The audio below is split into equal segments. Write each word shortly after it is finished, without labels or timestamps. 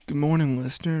Good morning,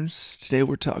 listeners. Today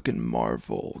we're talking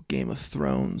Marvel, Game of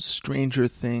Thrones, Stranger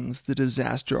Things, The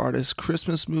Disaster Artist,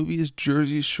 Christmas movies,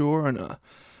 Jersey Shore, and a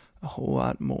whole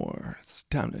lot more. It's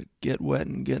time to get wet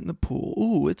and get in the pool.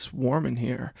 Ooh, it's warm in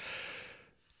here.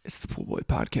 It's the Pool Boy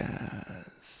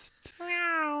Podcast.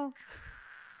 Meow.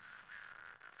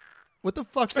 What the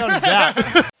fuck sound is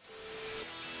that?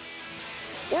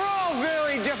 We're all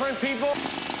very different people.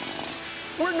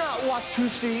 We're not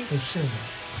Watusi. Listen.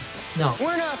 No.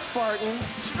 We're not Spartans.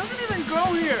 She doesn't even go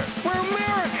here. We're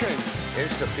American. Here's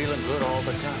to feeling good all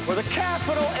the time. With a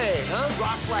capital A, huh?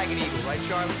 Rock, flag, and eagle, right,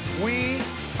 Charlie? We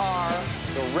are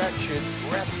the wretched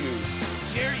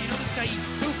refuge. Jerry, you know this guy eats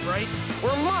poop, right?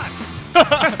 We're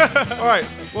mutts. All right,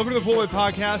 welcome to the Pool Boy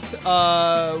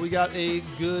Podcast. We got a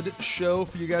good show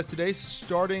for you guys today.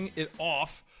 Starting it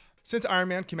off, since Iron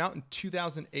Man came out in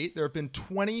 2008, there have been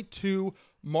 22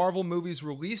 Marvel movies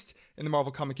released in the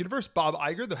Marvel Comic Universe. Bob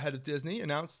Iger, the head of Disney,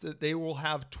 announced that they will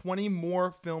have 20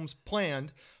 more films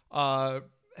planned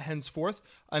henceforth.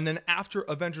 And then after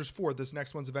Avengers 4, this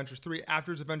next one's Avengers 3.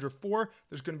 After Avengers 4,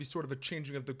 there's going to be sort of a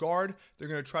changing of the guard. They're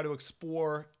going to try to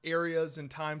explore areas and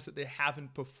times that they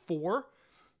haven't before.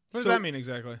 What does that mean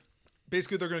exactly?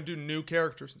 Basically, they're going to do new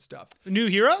characters and stuff. New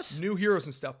heroes? New heroes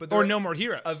and stuff. But Or no more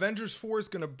heroes? Avengers 4 is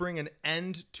going to bring an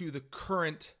end to the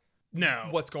current No.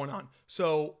 what's going on.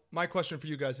 So my question for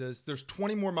you guys is, there's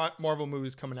 20 more Marvel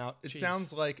movies coming out. It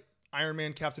sounds like Iron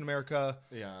Man, Captain America,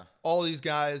 all these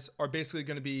guys are basically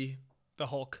going to be The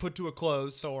Hulk. put to a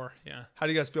close. Thor, yeah. How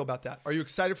do you guys feel about that? Are you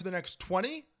excited for the next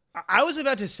 20? I was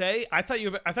about to say, I thought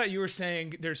you were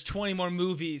saying there's 20 more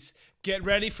movies. Get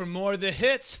ready for more of the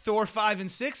hits. Thor 5 and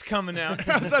 6 coming out.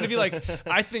 I was about to be like,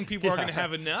 I think people are going to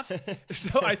have enough.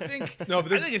 So I think I think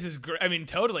this is great. I mean,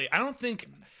 totally.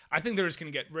 I think they're just going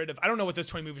to get rid of. I don't know what those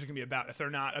 20 movies are going to be about if they're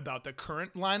not about the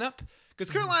current lineup. Because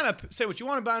current lineup, say what you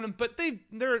want about them, but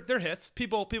they're hits.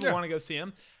 People want to go see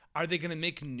them. Are they going to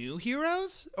make new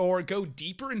heroes or go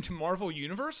deeper into Marvel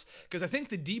Universe? Because I think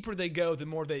the deeper they go, the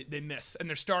more they miss. And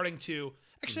they're starting to.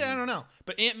 Actually, I don't know.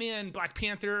 But Ant-Man, Black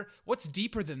Panther, what's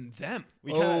deeper than them?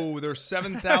 There's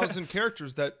 7,000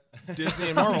 characters that Disney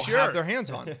and Marvel have their hands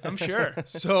on. I'm sure.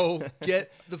 So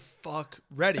get the fuck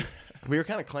ready. We were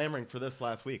kind of clamoring for this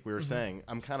last week. We were saying,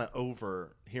 I'm kind of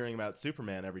over hearing about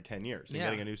Superman every 10 years and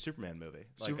getting a new Superman movie.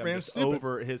 Like, Superman's I'm just stupid.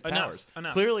 over his powers.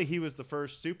 Enough. Clearly, he was the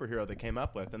first superhero they came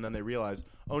up with, and then they realized,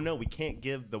 oh no, we can't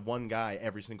give the one guy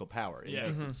every single power. It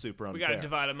makes it super unfair. We got to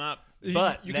divide them up.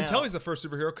 But you can tell he's the first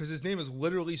superhero because his name is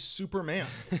literally Superman.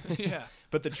 Yeah.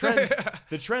 But the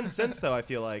trend since, though, I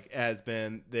feel like, has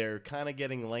been they're kind of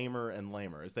getting lamer and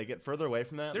lamer. As they get further away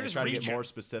from that, They're they just try to reaching. get more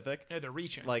specific. Yeah, they're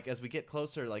reaching. Like, as we get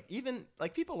closer, like, even,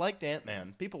 like, people liked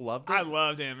Ant-Man. People loved it. I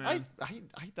loved Ant-Man.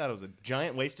 I thought it was a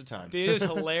giant waste of time. Dude, it was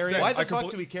hilarious. Why the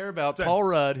fuck do we care about Paul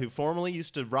Rudd, who formerly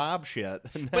used to rob shit?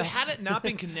 But had it not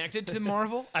been connected to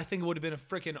Marvel, I think it would have been a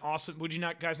freaking awesome. Would you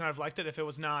guys not have liked it if it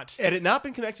was not? Had it not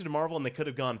been connected to Marvel and they could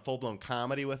have gone full-blown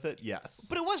comedy with it, yes.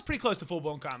 But it was pretty close to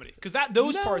full-blown comedy because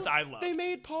those parts I loved. They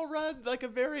made Paul Rudd like a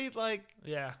very like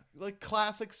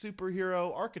classic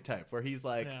superhero archetype where he's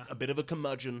like a bit of a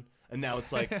curmudgeon. And now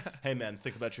it's like, hey man,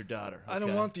 think about your daughter. Okay? I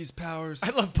don't want these powers.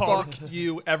 I love Paul. Fuck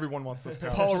you. Everyone wants those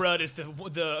powers. Paul Rudd is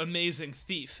the amazing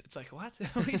thief. It's like, what?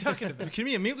 What are you talking about? You kidding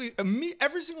me? Immediately,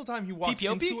 every single time he walks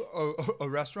PPOP? into a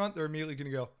restaurant, they're immediately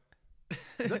going to go,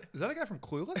 is that a guy from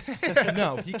Clueless?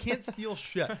 No, he can't steal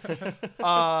shit.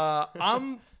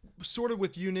 I'm sort of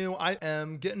with you, New. I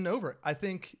am getting over it. I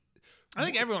think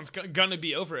everyone's gonna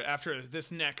be over it after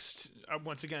this next,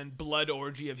 once again, blood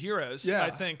orgy of heroes. Yeah.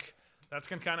 I think that's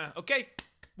gonna kind of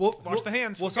wash the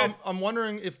hands. Well, so I'm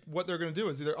wondering if what they're going to do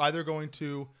is either going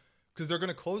to, because they're going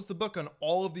to close the book on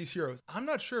all of these heroes. I'm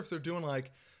not sure if they're doing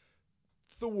like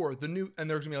Thor, the new, and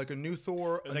there's gonna be like a new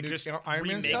Thor, a new just Iron Man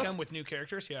remake stuff. them with new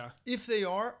characters. Yeah. If they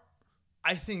are,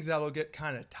 I think that'll get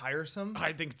kind of tiresome.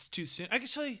 I think it's too soon.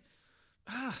 Actually,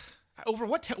 over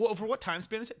what time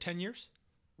span is it? 10 years?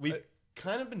 We've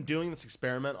kind of been doing this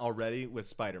experiment already with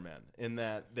Spider-Man in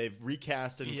that they've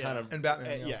recast and kind of and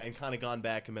Batman, and kind of gone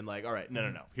back and been like, all right,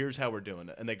 no, here's how we're doing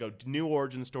it, and they go new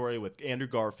origin story with Andrew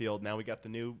Garfield. Now we got the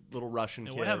new little Russian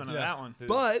kid. What happened to that one?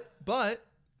 But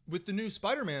with the new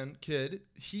Spider-Man kid,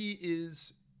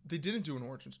 they didn't do an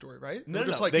origin story, right? No,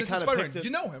 just no. like, They this is kinda Spider-Man. picked it-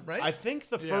 You know him, right? I think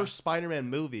the first Spider-Man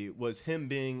movie was him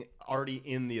being already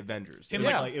in the Avengers. Him,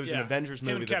 It was an Avengers Him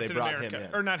movie and that they Captain brought America. him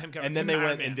in. Or not him, Captain and then they Iron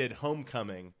went Man. and did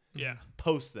Homecoming Yeah.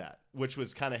 post that, which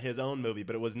was kind of his own movie,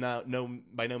 but it was by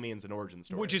no means an origin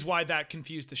story. Which is why that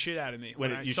confused the shit out of me.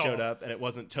 when I you saw showed up and it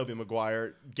wasn't Tobey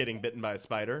Maguire getting bitten by a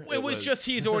spider. It was just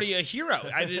he's already a hero.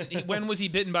 When was he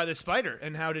bitten by the spider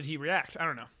and how did he react? I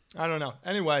don't know. I don't know.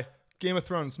 Anyway, Game of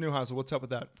Thrones, Newhouse, what's up with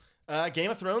that?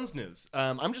 Game of Thrones news.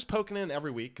 I'm just poking in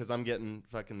every week because I'm getting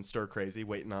fucking stir crazy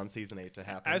waiting on season 8 to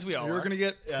happen. As we all You're are. going to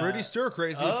get pretty stir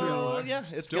crazy. Oh, yeah.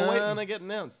 It's Still going to waiting. get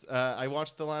announced. I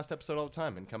watch the last episode all the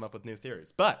time and come up with new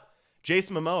theories. But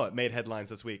Jason Momoa made headlines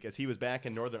this week as he was back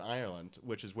in Northern Ireland,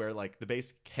 which is where like the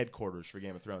base headquarters for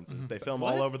Game of Thrones is. They film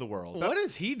all over the world. What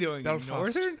is he doing in Belfast.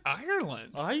 Northern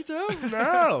Ireland? I don't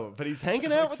know, but he's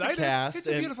hanging out with the Excited. cast. It's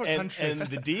a beautiful country. And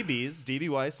the DBs, DB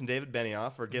Weiss and David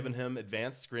Benioff, are giving him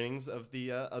advanced screenings of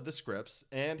the scripts.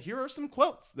 And here are some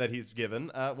quotes that he's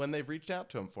given when they've reached out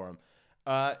to him for him.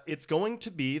 It's going to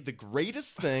be the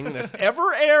greatest thing that's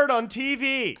ever aired on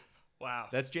TV. Wow.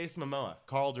 That's Jason Momoa,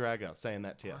 Carl Drago saying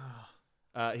that to you.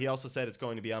 He also said it's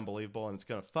going to be unbelievable and it's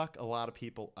going to fuck a lot of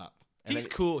people up. And He's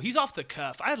cool. He's off the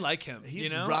cuff. I like him. He's you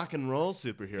know? a rock and roll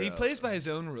superhero. He plays by his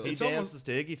own rules. He dances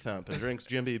to Iggy Thump and drinks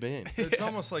Jimmy Bean. It's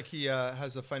almost like he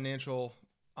has a financial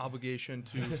obligation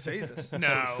to say this sort of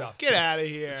No, stuff. get out of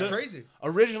here. It's crazy.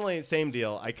 Originally, same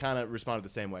deal. I kind of responded the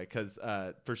same way because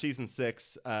for season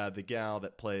 6, the gal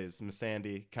that plays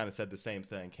Missandei kind of said the same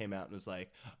thing. Came out and was like,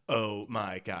 "Oh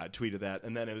my god!" Tweeted that,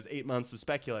 and then it was 8 months of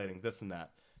speculating this and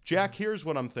that. Jack, here's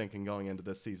what I'm thinking going into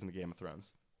this season of Game of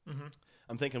Thrones.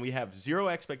 I'm thinking we have zero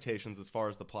expectations as far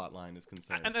as the plot line is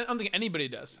concerned. I don't think anybody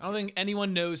does. I don't think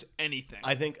anyone knows anything.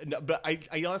 I think, no, but I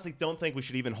honestly don't think we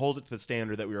should even hold it to the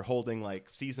standard that we were holding like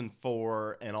season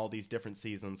 4 and all these different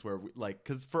seasons where we, like,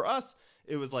 because for us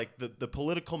it was like the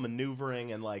political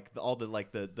maneuvering and like all the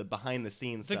like the behind the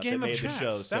scenes The stuff Game that of made Chess. the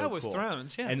show so That was cool.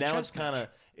 Thrones, yeah, And the now chess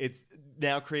it's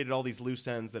now created all these loose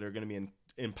ends that are going to be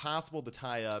impossible to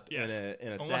tie up Yes. in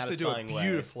a Unless they do it satisfying way.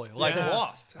 beautifully, like Yeah.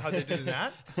 Lost, how they did in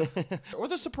that. Or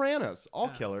The Sopranos, all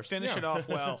killers. Finish it off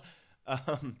well.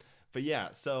 But yeah,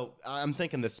 so I'm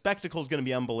thinking the spectacle is going to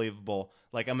be unbelievable.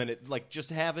 Like I'm gonna like just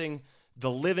having the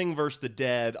living versus the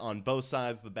dead on both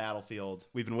sides of the battlefield.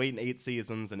 We've been waiting 8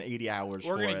 seasons and 80 hours.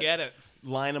 We're for gonna get it.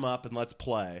 Line them up and let's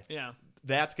play. Yeah.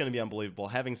 That's going to be unbelievable.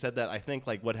 Having said that, I think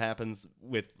like what happens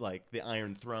with like the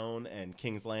Iron Throne and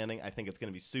King's Landing, I think it's going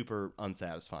to be super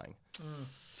unsatisfying.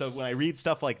 So when I read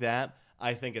stuff like that,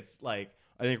 I think it's like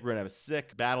I think we're going to have a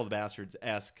sick Battle of the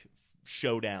Bastards-esque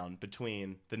showdown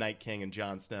between the Night King and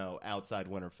Jon Snow outside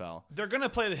Winterfell. They're going to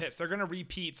play the hits. They're going to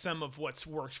repeat some of what's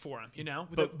worked for them, you know?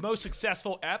 But- the most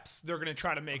successful eps, they're going to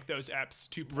try to make those eps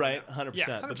 2.0. Right, 100%. Yeah,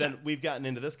 100%. But then we've gotten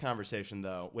into this conversation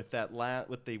though with that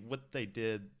what they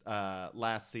did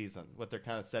last season, what they're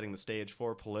kind of setting the stage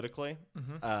for politically.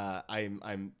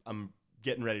 I'm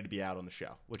getting ready to be out on the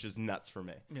show, which is nuts for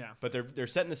me. Yeah. But they're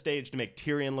setting the stage to make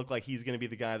Tyrion look like he's going to be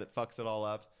the guy that fucks it all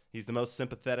up. He's the most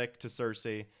sympathetic to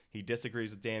Cersei. He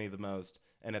disagrees with Dany the most.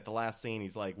 And at the last scene,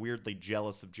 he's like weirdly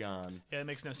jealous of Jon. Yeah, it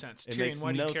makes no sense. It Tyrion, makes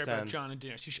why do you no care about sense. Jon and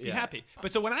Daenerys? You should be Yeah. happy.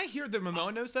 But so when I hear the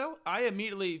Momoa news, though, I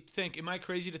immediately think, am I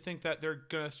crazy to think that they're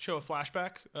going to show a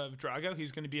flashback of Drago?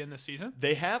 He's going to be in this season?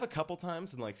 They have a couple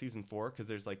times in like season 4 because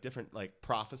there's like different like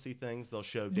prophecy things. They'll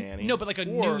show Dany. No, but like a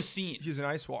Or new scene. He's an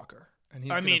Ice Walker. And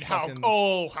he's I gonna mean, how fucking-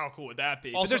 how cool would that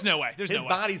be? But Also, there's no way. There's his no way.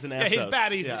 body's an Yeah, his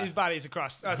Essos. body's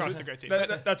across the Great Sea.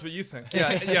 That's what you think.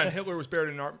 Yeah, yeah. And Hitler was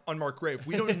buried in an unmarked grave.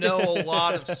 We don't know a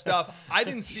lot of stuff. I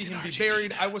didn't see him be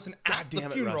buried. I wasn't at the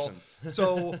damn it, funeral, Russians.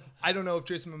 so I don't know if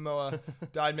Jason Momoa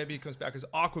died. Maybe he comes back as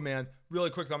Aquaman.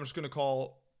 Really quick, I'm just going to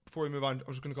call before we move on.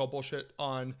 I'm just going to call bullshit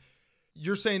on.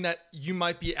 You're saying that you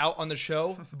might be out on the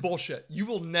show? Bullshit. You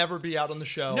will never be out on the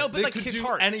show. No, but They like could his do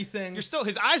heart. anything. You're still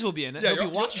his eyes will be in it. Yeah, He'll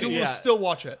be watching. You Yeah. will still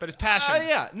watch it. But his passion.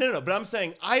 Yeah, no, but I'm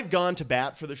saying I've gone to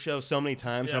bat for the show so many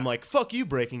times. Yeah. And I'm like, fuck you,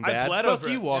 Breaking I've Bad. bled Fuck over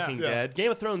you, it. Walking Yeah. Dead.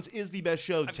 Game of Thrones is the best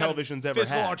show had television's ever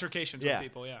physical had. altercations with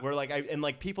people, yeah. Where like and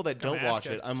like people that don't Kinda watch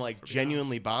ask it, it I'm like for being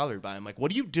genuinely bothered by. I'm like,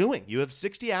 what are you doing? You have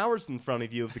 60 hours in front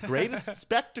of you of the greatest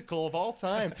spectacle of all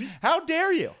time. How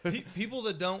dare you? People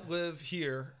that don't live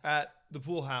here at the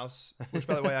pool house, which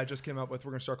by the way I just came up with,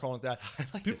 we're going to start calling it that.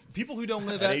 People who don't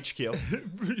live At at HQ.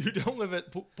 who don't live at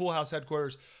pool house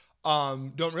headquarters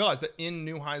don't realize that in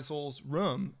Neuheisel's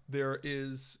room there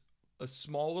is a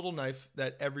small little knife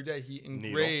that every day he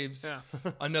engraves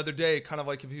Yeah. another day, kind of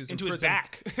like if he was Into in his prison.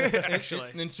 back,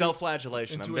 actually. Into-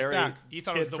 Self-flagellation. into I'm his very back. He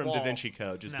thought it was kid the from wall. Da Vinci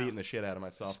Code, just No. beating the shit out of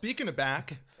myself. Speaking of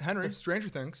back, Henry, Stranger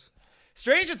Things.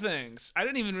 Stranger Things. I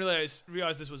didn't even realize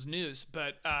this was news,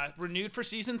 but renewed for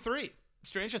season 3.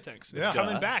 Stranger Things. It's Yeah.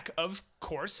 coming back, of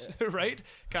course, right?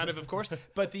 Kind of course.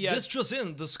 But the just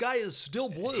in, the sky is still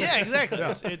blue. yeah, exactly.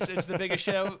 It's the biggest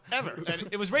show ever, and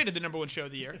it was rated the #1 show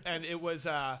of the year. And it was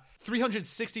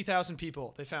 360,000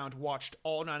 people they found watched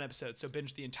all 9 episodes, so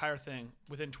binged the entire thing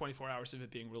within 24 hours of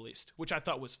it being released, which I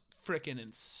thought was freaking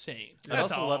insane. I'd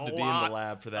That's also a love to be in the lot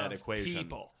lab for that of equation.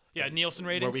 People. Yeah, Nielsen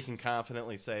ratings. Where we can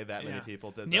confidently say that many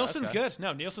people did Nielsen's that. good.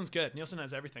 No, Nielsen's good. Nielsen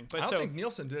has everything. But I don't think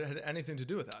Nielsen had anything to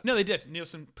do with that. No, they did.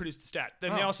 Nielsen produced the stat.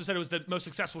 Then they also said it was the most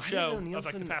successful I didn't show know of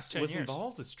like the Nielsen past 10 was years.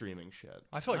 involved with streaming shit.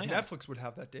 I feel like yeah. Netflix would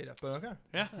have that data, but okay.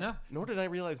 Yeah, no. Nor did I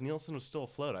realize Nielsen was still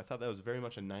afloat. I thought that was very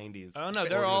much a 90s. Oh, no,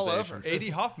 they're all organization. over. A.D.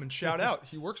 Hoffman, shout out.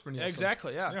 He works for Nielsen.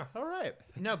 Exactly, yeah. Yeah. All right.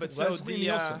 No, but so Leslie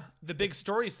Nielsen. the big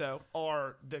stories, though,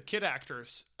 are the kid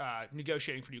actors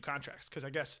negotiating for new contracts. Because I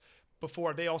guess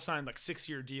before they all signed like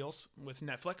 6-year deals with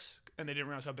Netflix, and they didn't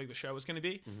realize how big the show was going to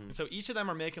be. And so each of them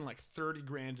are making like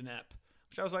 $30,000 an ep,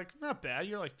 which I was like, not bad.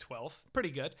 You're like 12, pretty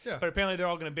good. Yeah. But apparently they're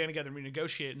all going to band together and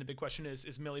renegotiate. And the big question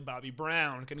is Millie Bobby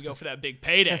Brown going to go for that big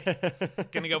payday?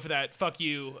 Going to go for that fuck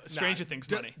you Stranger Things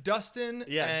money? Dustin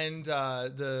Yeah. and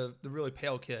the really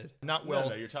pale kid. Not Will.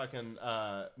 No, you're talking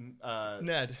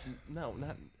Ned. No,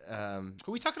 not Who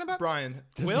are we talking about? Brian.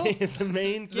 Will? the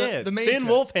main kid. the main Finn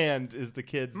kid. Wolfhand is the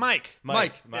kid's Mike.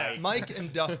 Mike. Yeah. Mike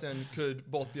and Dustin could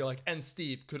both be like, and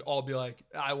Steve could all be like,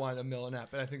 I want $1 million up.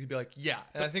 And I think they'd be like, yeah.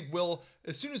 And I think Will,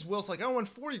 as soon as Will's like, I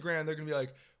want $40,000, they're going to be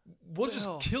like, we'll just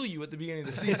kill you at the beginning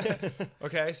of the season.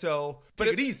 Okay, so take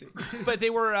it easy. But they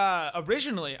were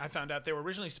originally, I found out, they were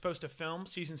originally supposed to film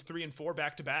seasons 3 and 4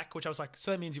 back to back, which I was like,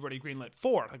 so that means you've already greenlit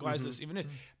 4. Like, why is this even in?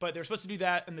 But they were supposed to do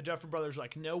that, and the Duffer Brothers were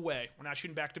like, no way, we're not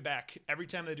shooting back to back. Every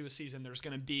time they do a season, there's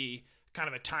going to be kind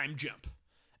of a time jump.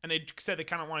 And they said they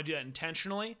kind of want to do that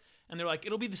intentionally. And they're like,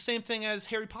 it'll be the same thing as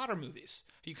Harry Potter movies.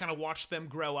 You kind of watch them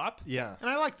grow up. Yeah. And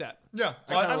I like that. Yeah.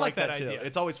 I like that too. idea.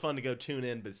 It's always fun to go tune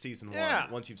in, but season 1.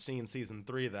 Yeah. Once you've seen season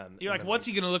 3, then You're like, what's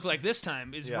he going to look like this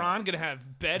time? Is Yeah. Ron going to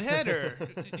have bedhead or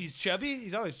he's chubby?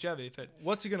 He's always chubby. But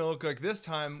What's he going to look like this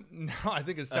time? Now I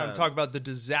think it's time to talk about the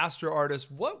disaster artist.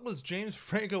 What was James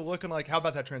Franco looking like? How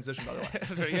about that transition, by the way?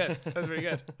 that's very good. That's very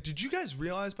good. Did you guys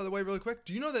realize, by the way, really quick,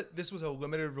 do you know that this was a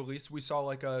limited release? We saw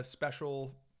like a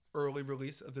special early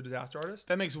release of the disaster artist?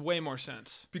 That makes way more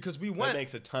sense. Because we That went.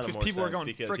 makes a ton of 'Cause more people were sense going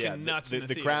because, freaking yeah, nuts in the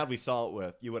the theater. crowd we saw it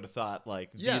with, you would have thought like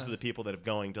Yeah. these are the people that have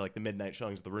going to like the midnight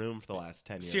showings of The Room for the last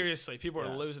 10 years. Seriously, people are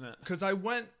Yeah. losing it. Because I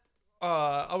went,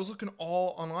 I was looking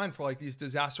all online for like these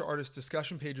disaster artist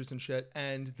discussion pages and shit,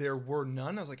 and there were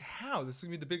none. I was like, how? This is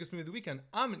gonna be the biggest movie of the weekend.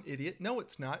 I'm an idiot. No,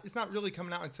 it's not. It's not really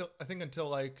coming out until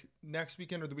like next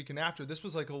weekend or the weekend after. This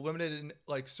was like a limited in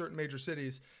like certain major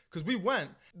cities. Because we went,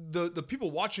 the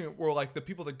people watching it were like the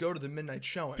people that go to the midnight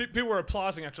showing. People were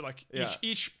applauding after like Yeah.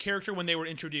 each character when they were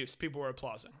introduced. People were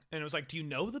applauding, and it was like, do you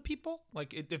know the people?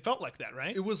 Like it felt like that,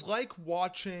 right? It was like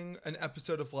watching an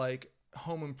episode of like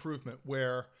Home Improvement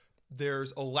where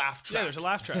there's a laugh track. Yeah, there's a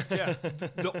laugh track. Yeah,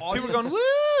 The audience, people were going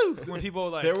woo when people were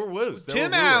like, There were woos. There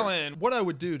Tim were woos. Allen. What I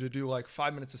would do to do like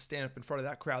 5 minutes of stand up in front of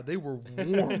that crowd, they were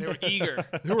warm. They were eager.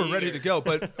 They were ready to go.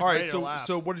 But all right, Ready to laugh.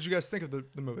 so what did you guys think of the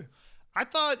movie? I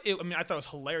thought it was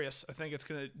hilarious. I think it's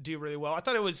going to do really well. I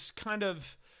thought it was kind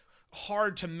of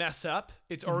hard to mess up.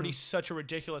 It's already such a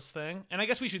ridiculous thing. And I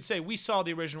guess we should say we saw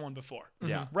the original one before.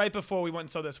 Yeah. Right before we went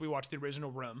and saw this, we watched the original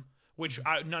Room, which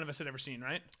none of us had ever seen,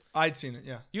 right? I'd seen it,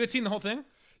 yeah. You had seen the whole thing?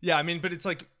 Yeah, I mean, but it's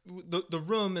like the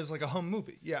Room is like a home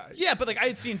movie. Yeah. Yeah, but like I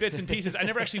had seen bits and pieces. I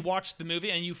never actually watched the movie,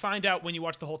 and you find out when you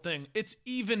watch the whole thing, it's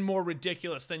even more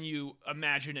ridiculous than you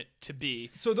imagine it to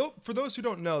be. So for those who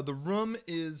don't know, The Room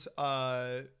is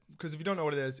because if you don't know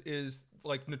what it is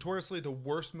like notoriously the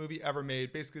worst movie ever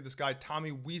made. Basically, this guy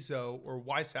Tommy Wiseau or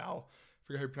Wiseau, I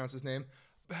forget how you pronounce his name,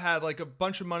 had like a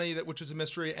bunch of money which is a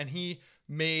mystery, and he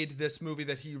made this movie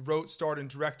that he wrote, starred, and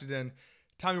directed in.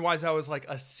 Tommy Wiseau is like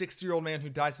a 60-year-old man who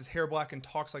dyes his hair black and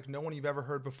talks like no one you've ever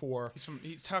heard before.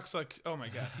 He talks like, oh my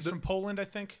god, he's from Poland, I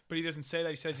think, but he doesn't say that.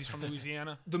 He says he's from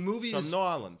Louisiana. The movie From is New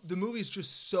Orleans. The movie is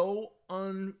just so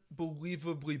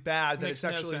unbelievably bad that Makes it's no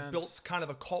actually sense. built kind of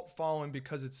a cult following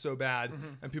because it's so bad,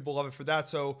 and people love it for that.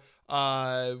 So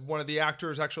one of the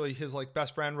actors, actually his like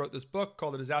best friend, wrote this book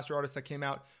called The Disaster Artist that came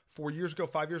out 5 years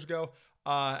ago,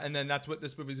 and then that's what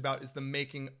this movie's about, is the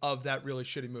making of that really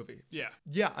shitty movie. Yeah.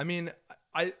 Yeah, I mean,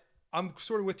 I'm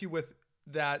sort of with you with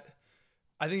that.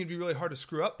 I think it'd be really hard to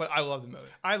screw up, but I love the movie.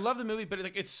 I love the movie, but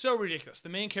like it's so ridiculous. The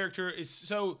main character is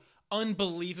so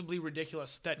unbelievably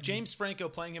ridiculous that James Franco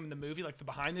playing him in the movie, like the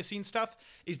behind the scenes stuff,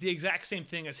 is the exact same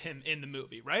thing as him in the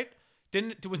movie, right?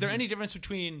 Was there any difference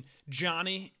between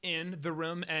Johnny in The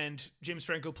Room and James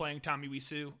Franco playing Tommy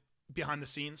Wiseau behind the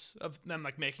scenes of them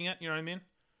like making it? You know what I mean?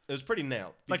 It was pretty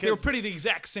nailed. Like they were because- pretty the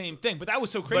exact same thing, but that was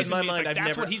so But crazy in my to me. It's mind, like, I've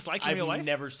that's never, what he's like in I've real life.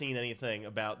 never seen anything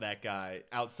about that guy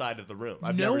outside of The Room.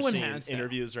 I've No never one seen has that.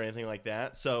 interviews or anything like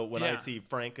that. So when Yeah. I see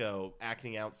Franco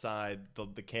acting outside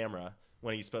the camera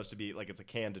when he's supposed to be like it's a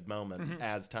candid moment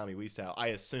as Tommy Wiseau, I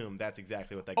assume that's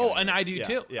exactly what that guy Oh, and is. I do Yeah,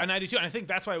 too. yeah. And I do too. And I think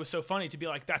that's why it was so funny to be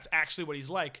like, that's actually what he's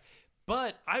like.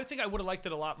 But I think I would have liked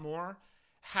it a lot more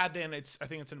had they, and I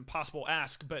think it's an impossible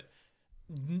ask, but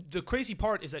the crazy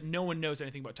part is that no one knows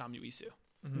anything about Tommy Wiseau.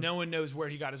 No one knows where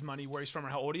he got his money, where he's from, or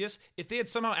how old he is. If they had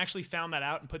somehow actually found that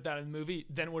out and put that in the movie,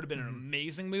 then it would have been an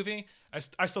amazing movie. I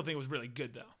still think it was really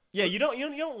good, though. Yeah, you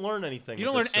don't learn anything. You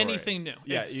don't with learn this story. anything new.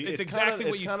 Yeah, it's exactly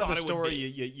what you thought it would be. It's kind of the story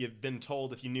you've been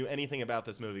told if you knew anything about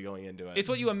this movie going into it. It's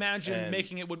what you imagine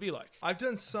making it would be like. I've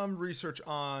done some research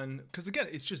on, because again,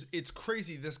 it's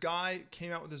crazy. This guy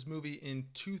came out with this movie in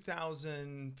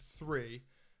 2003.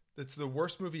 That's the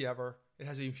worst movie ever. It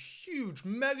has a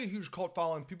mega huge cult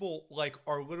following. People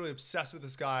are literally obsessed with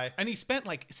this guy. And he spent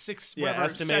like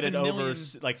estimated over million,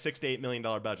 like $6 to $8 million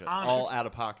budget, Honestly, all out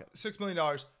of pocket. $6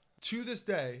 million. To this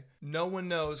day, no one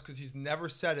knows, because he's never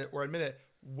said it or admitted it,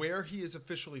 where he is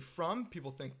officially from.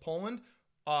 People think Poland.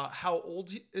 How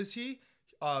old is he?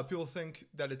 People think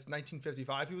that it's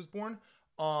 1955 he was born,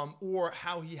 or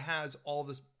how he has all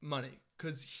this money,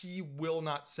 because he will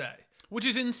not say. Which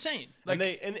is insane. And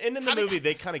in the movie,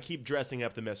 they kind of keep dressing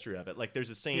up the mystery of it. Like, there's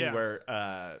a scene where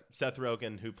Seth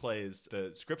Rogen, who plays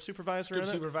the script supervisor,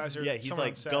 yeah, he's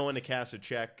like going to cash a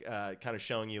check, kind of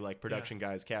showing you like production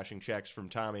guys cashing checks from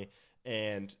Tommy,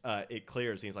 and it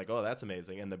clears. And he's like, "Oh, that's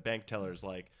amazing." And the bank teller's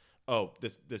like, "Oh,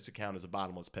 this account is a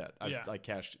bottomless pit. I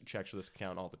cash checks for this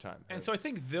account all the time." And so I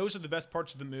think those are the best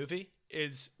parts of the movie.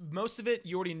 Is most of it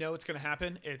you already know it's going to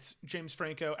happen. It's James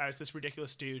Franco as this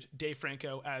ridiculous dude, Dave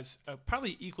Franco as a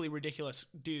probably equally ridiculous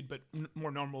dude, but more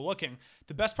normal looking.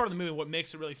 The best part of the movie, what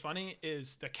makes it really funny,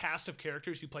 is the cast of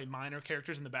characters who play minor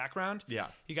characters in the background. Yeah,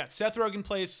 you got Seth Rogen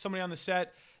plays somebody on the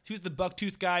set. Who's the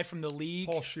bucktooth guy from The League?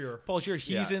 Paul Scheer.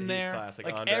 He's in there. Classic.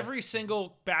 Like every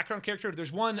single background character.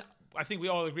 There's one. I think we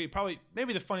all agree, probably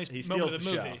maybe the funniest moment of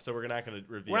the movie. Show, so we're not going to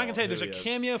reveal. We're not going to tell you. There's a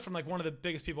cameo from like one of the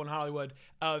biggest people in Hollywood.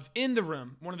 In the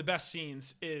room, one of the best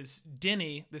scenes is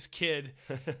Denny, this kid,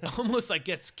 almost like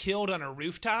gets killed on a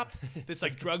rooftop. This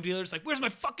like drug dealer's like, "Where's my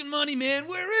fucking money, man?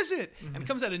 Where is it?" And it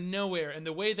comes out of nowhere. And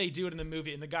the way they do it in the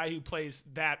movie, and the guy who plays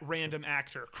that random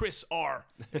actor, Chris R,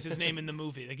 is his name in the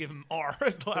movie. They give him R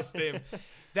as the last name.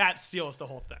 That steals the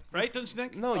whole thing, right? Don't you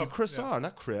think? No, you Chris R,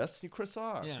 not Chris. You Chris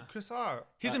R. Yeah, Chris R.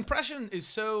 His impression is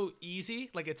so easy,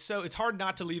 like it's hard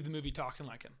not to leave the movie talking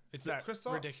like him. It's that Chris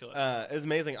R. ridiculous. It's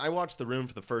amazing. I watched The Room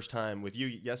for the first time with you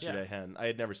yesterday, Hen. I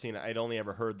had never seen it. I'd only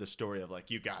ever heard the story of like,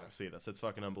 you gotta see this. It's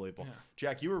fucking unbelievable. Yeah.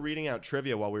 Jack, you were reading out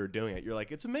trivia while we were doing it. You're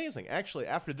like, it's amazing. Actually,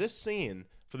 after this scene,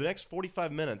 for the next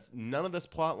 45 minutes, none of this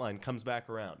plot line comes back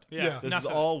around. Yeah. This is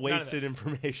all wasted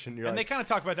information. And they kind of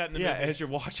talk about that in the movie. Yeah, as you're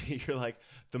watching it, you're like,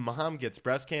 the mom gets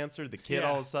breast cancer. The kid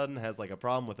all of a sudden has like a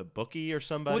problem with a bookie or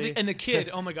somebody. Well, and the kid,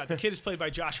 oh my God, the kid is played by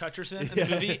Josh Hutcherson in the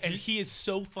movie, and he is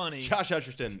so funny. Josh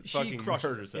Hutcherson fucking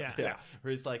murders it. Yeah.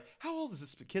 Where he's like, how old is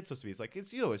this kid supposed to be? He's like,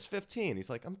 it's 15. He's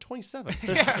like, I'm 27.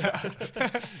 And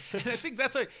I think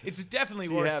that's it's definitely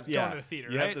worth going to the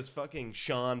theater, You have this fucking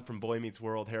Sean from Boy Meets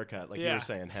World haircut, like you were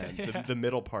saying, Hen. The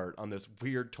middle part on this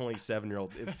weird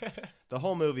 27-year-old. The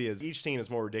whole movie each scene is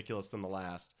more ridiculous than the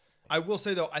last. I will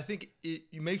say though, I think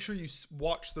you make sure you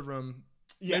watch The Room.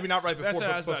 Yes. Maybe not right before,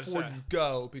 but before you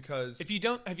go, because if you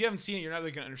haven't seen it, you're not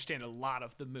really going to understand a lot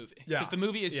of the movie. Yeah, because the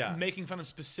movie is making fun of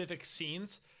specific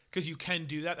scenes. Because you can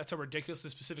do that. That's how ridiculous the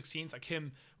specific scenes, like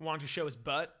him wanting to show his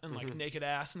butt and like naked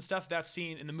ass and stuff. That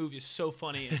scene in the movie is so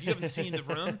funny. And if you haven't seen The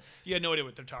Room, you have no idea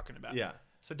what they're talking about. Yeah.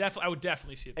 So I would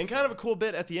definitely see it. And kind of a cool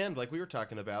bit at the end, like we were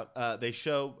talking about. They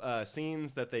show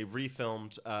scenes that they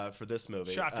refilmed for this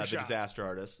movie, shot for The Disaster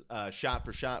Artist, shot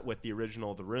for shot with the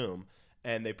original The Room,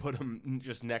 and they put them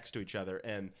just next to each other,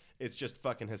 and it's just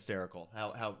fucking hysterical.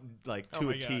 How like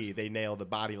to a T they nail the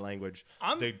body language,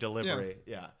 the delivery.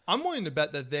 Yeah. I'm willing to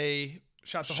bet that they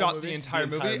shot the entire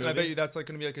movie, and I bet you that's like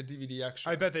going to be like a DVD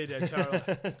extra. I bet they did.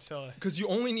 Totally. Because you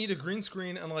only need a green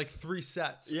screen and like 3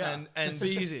 sets. Yeah, and it's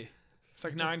easy. It's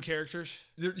like 9 characters.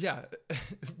 Yeah.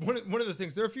 One of the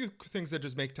things, there are a few things that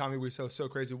just make Tommy Wiseau so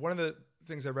crazy. One of the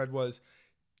things I read was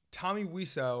Tommy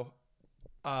Wiseau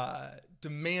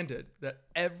demanded that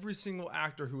every single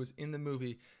actor who was in the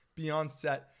movie be on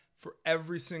set for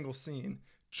every single scene,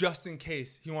 just in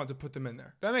case he wanted to put them in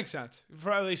there. That makes sense.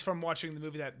 At least from watching the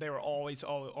movie, that they were always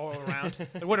all around.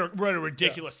 What a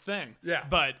ridiculous thing. Yeah.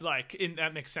 But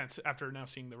that makes sense after now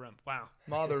seeing The Room. Wow.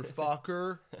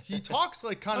 Motherfucker. He talks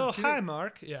like kind of. Oh, hi,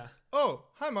 Mark. Yeah. Oh,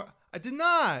 hi, Mark. I did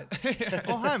not.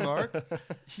 Oh, hi, Mark.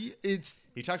 He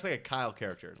talks like a Kyle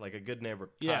character, like a Good Neighbor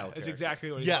Kyle character. Yeah, it's exactly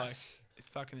what he's like. It's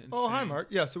fucking insane. Oh, hi, Mark.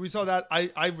 Yeah, so we saw that. I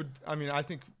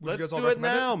think let's you guys all do it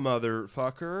now,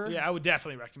 motherfucker. Yeah, I would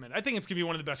definitely recommend it. I think it's going to be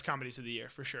one of the best comedies of the year,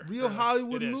 for sure. Real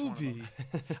Hollywood movie.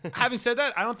 Having said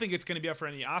that, I don't think it's going to be up for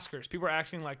any Oscars. People are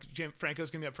acting like Jim Franco's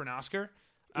going to be up for an Oscar.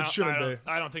 It shouldn't be.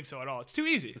 I don't think so at all. It's too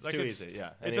easy. It's too easy,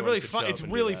 yeah. It's Anyone a really could fun. show up It's and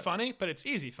do really that. funny, but it's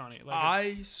easy funny. Like,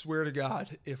 I swear to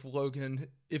God,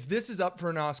 if this is up for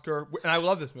an Oscar, and I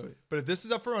love this movie, but if this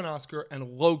is up for an Oscar and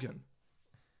Logan,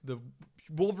 the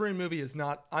Wolverine movie is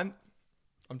not, I'm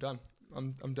done.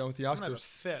 I'm done with the I'm gonna have a Oscars.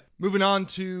 fit. Moving on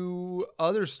to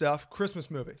other stuff, Christmas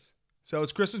movies. So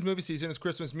it's Christmas movie season. It's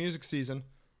Christmas music season.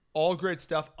 All great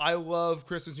stuff. I love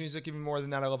Christmas music even more than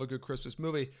that. I love a good Christmas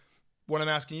movie. What I'm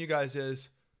asking you guys is,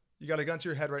 you got a gun to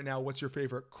your head right now. What's your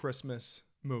favorite Christmas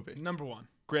movie? Number one.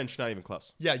 Grinch, not even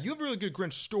close. Yeah, you have a really good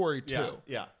Grinch story too.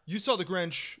 Yeah. You saw the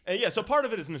Grinch. And yeah, so part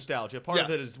of it is nostalgia. Part of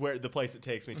Yes. it is where the place it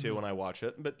takes me to when I watch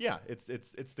it. But yeah, it's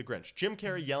the Grinch. Jim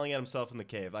Carrey yelling at himself in the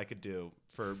cave. I could do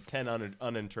for 10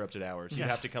 uninterrupted hours. You'd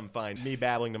have to come find me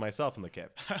babbling to myself in the cave.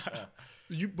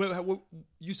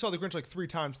 You saw the Grinch like 3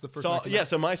 times the first. So time it came yeah, out.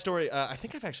 so my story. I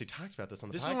think I've actually talked about this on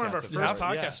the This podcast. is one of our if first not-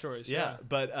 podcast stories, Yeah, yeah.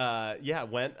 but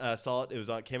went saw it. It was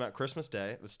came out Christmas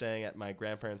Day. I was staying at my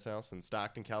grandparents' house in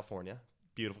Stockton, California.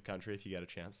 Beautiful country if you get a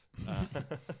chance.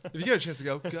 If you get a chance to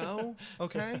go.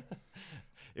 Okay.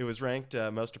 It was ranked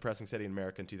most depressing city in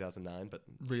America in 2009, but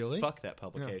Really? fuck that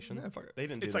publication. Yeah, fuck it. They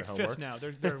didn't do It's their like homework. fifth now.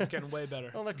 They're getting way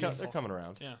better. Well, they're coming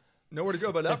around. Yeah. Nowhere to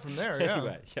go but up from there. Yeah.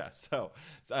 Anyway, yeah. So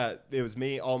it was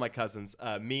me, all my cousins,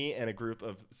 me, and a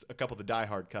couple of the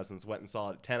diehard cousins went and saw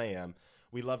it at 10 a.m.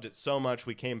 We loved it so much.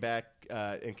 We came back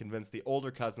and convinced the older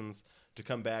cousins to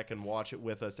come back and watch it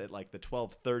with us at like the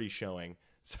 12:30 showing.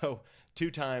 So 2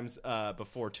 times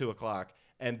before 2 o'clock.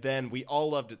 And then we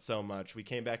all loved it so much. We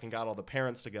came back and got all the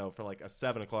parents to go for like a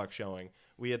 7 o'clock showing.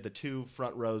 We had the 2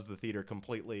 front rows of the theater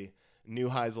completely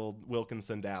Neuheisel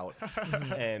Wilkinsoned out.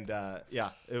 And yeah,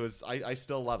 it was, I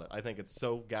still love it. I think it's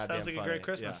so goddamn Sounds like funny. a great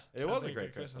Christmas. Yeah, it was a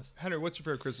great Christmas. Henry, what's your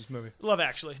favorite Christmas movie? Love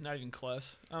Actually, not even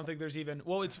close. I don't think there's even.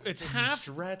 Well, it's half.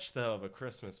 Stretch though of a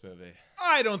Christmas movie.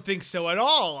 I don't think so at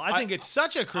all. I think it's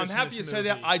such a Christmas. I'm happy you say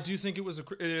that. movie. I do think it is a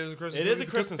Christmas It movie. is a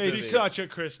Christmas movie. It's such a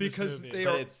Christmas because movie. they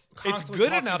But are it's constantly good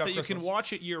talking enough about that you can Christmas.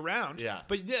 watch it year round. Yeah.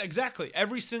 But yeah, exactly.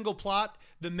 Every single plot,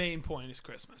 the main point is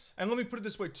Christmas. And let me put it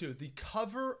this way too: the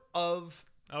cover of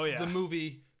Oh, yeah. the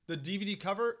movie, the DVD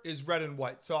cover is red and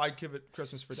white. So I give it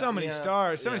Christmas for that. So many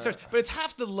stars, so many yeah. stars. But it's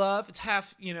half the love. It's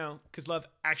half, because love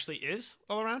actually is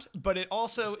all around. But it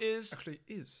also is Actually,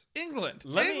 is. England.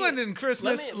 Let me- England and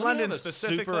Christmas, let me London have a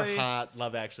specifically. super hot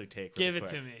Love Actually take. Really Give it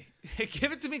quick. to me.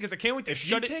 Give it to me because I can't wait to If you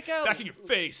shut take it out back in your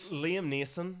face. Liam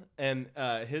Neeson and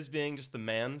his being just the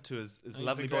man to his He's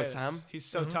lovely the boy greatest. Sam. He's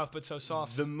so tough but so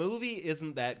soft. The movie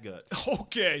isn't that good.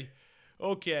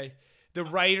 Okay. The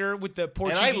writer with the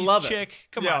Portuguese I love it. chick.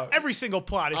 Come Yeah. on. Every single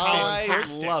plot is I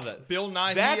fantastic. love it. Bill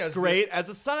Nighy That's as the- great as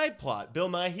a side plot. Bill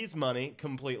Nighy's money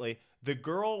completely. The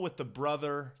girl with the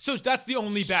brother. So that's the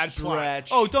only bad plot. Stretch.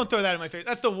 Oh, don't throw that in my face.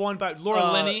 That's the one about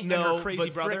Laura Linney and no, her crazy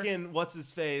but brother. frickin' what's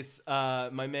his face?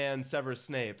 My man Severus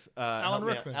Snape. Alan help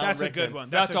me out. Rickman. Alan That's a Rickman. good one.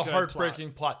 That's a good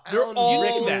heartbreaking plot. Alan They're all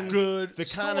Rickman. good The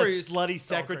kind of stories. slutty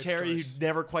secretary who stories.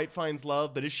 never quite finds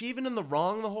love, but is she even in the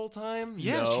wrong the whole time?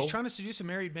 Yeah, no. she's trying to seduce a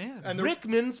married man. And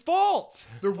Rickman's fault.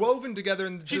 They're woven together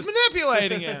in She's just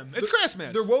manipulating him. It's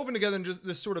Christmas. They're woven together in just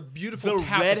this sort of beautiful The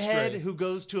tapestry. redhead who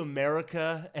goes to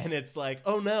America, and it's like,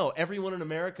 oh no, everyone in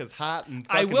America's hot and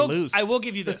I fucking will. loose. I will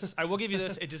give you this.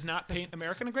 It does not paint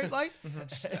America in a great light.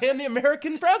 And the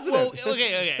American president. Well,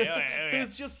 okay.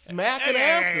 Who's just smacking Okay.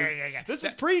 asses. This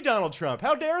is pre-Donald Trump.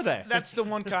 How dare they? That's the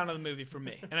one kind of the movie for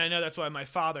me, and I know that's why my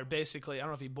father basically. I don't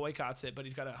know if he boycotts it, but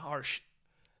he's got a harsh.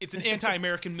 It's an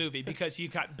anti-American movie because you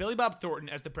got Billy Bob Thornton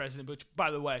as the president, which, by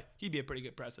the way, he'd be a pretty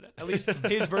good president. At least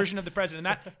his version of the president.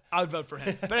 That I would vote for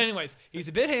him. But anyways, he's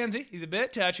a bit handsy. He's a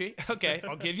bit touchy. Okay,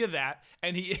 I'll give you that.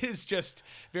 And he is just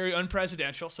very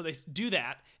unpresidential. So they do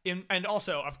that. And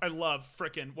also, I love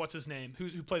frickin' what's his name?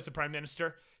 Who plays the prime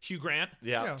minister? Hugh Grant.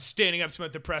 Yeah. Standing up to him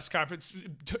at the press conference,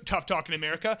 tough talking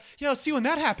America. Yeah, let's see when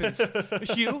that happens.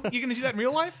 Hugh, you gonna do that in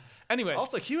real life? Anyways.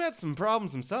 Also, Hugh had some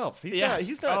problems himself. He's Yes. not.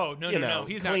 He's not. Oh, no, you no, know, no.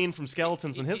 He's not- clean from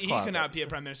skeletons in his he closet. cannot be a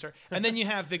prime minister. And then you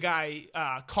have the guy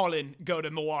Colin go to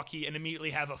Milwaukee and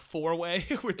immediately have a 4-way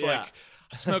with Yeah. like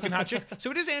smoking hot chicks.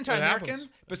 So it is anti-American. happens.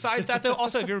 Besides that, though,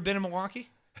 also have you ever been in Milwaukee?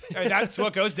 That's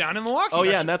what goes down in Milwaukee. Oh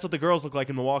yeah, and that's what the girls look like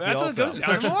in Milwaukee. That's what also. goes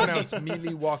down in Milwaukee. pronounced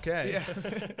Milwaukee.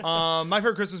 My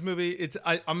favorite Christmas movie.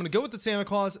 I'm going to go with the Santa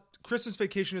Claus. Christmas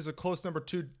Vacation is a close number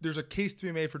 2. There's a case to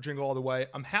be made for Jingle All the Way.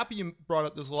 I'm happy you brought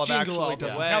up this Love Jingle All Actually the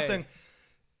doesn't Way. count thing.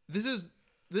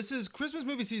 This is Christmas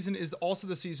movie season is also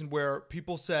the season where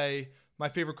people say my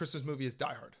favorite Christmas movie is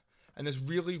Die Hard, and this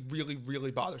really, really,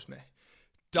 really bothers me.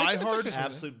 Die It's a Hard. Christmas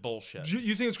Absolute bullshit.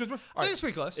 You think it's Christmas? I think it's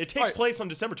pretty close. It takes Alright. place on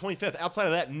December 25th. Outside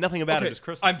of that, nothing about it is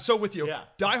Christmas. I'm so with you. Yeah.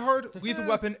 Die Hard, Lethal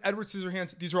Weapon, Edward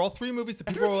Scissorhands. These are all three movies that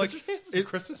people are like. It's a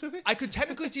Christmas movie? I could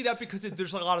technically see that because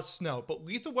there's a lot of snow. But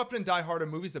Lethal Weapon and Die Hard are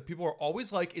movies that people are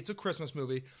always like, it's a Christmas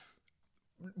movie.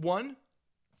 One,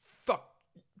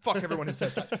 fuck everyone who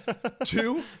says that.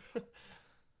 Two,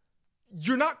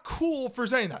 you're not cool for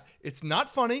saying that. It's not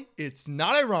funny. It's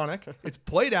not ironic. It's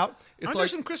played out. It's Aren't like there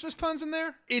some Christmas puns in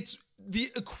there? it's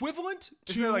the equivalent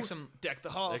to Isn't there like some Deck the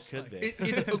Halls? It could Like- be.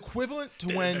 it's equivalent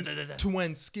to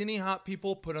when skinny hot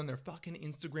people put on their fucking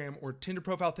Instagram or Tinder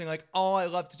profile thing like, all I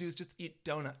love to do is just eat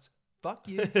donuts. Fuck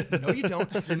you. No, you don't.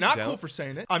 You're not cool for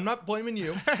saying it. I'm not blaming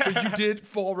you, but you did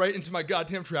fall right into my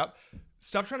goddamn trap.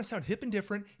 Stop trying to sound hip and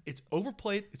different. It's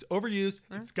overplayed. It's overused.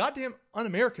 It's goddamn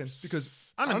un-American because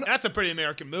That's a pretty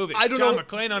American movie. I don't John know-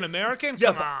 McClane un-American? Yeah,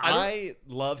 Come but on. I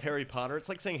love Harry Potter. It's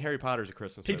like saying Harry Potter's a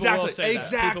Christmas movie. People will Exactly. say that.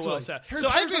 Exactly. People will say that. Harry So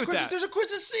I Potter's agree not with Christmas. that. There's a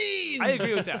Christmas scene. I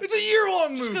agree with that. It's a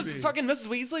year-long Because movie. fucking Mrs.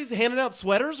 Weasley's handing out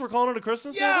sweaters, we're calling it a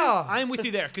Christmas movie? Yeah. I'm with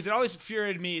you there because it always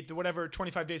infuriated me. The whatever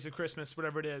 25 Days of Christmas,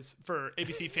 whatever it is for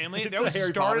ABC Family, they a always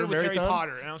Harry started Potter with Harry marathon?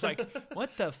 Potter, and I was like,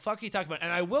 "What the fuck are you talking about?"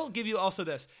 And I will give you also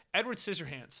this: Edward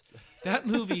Scissorhands. That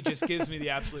movie just gives me the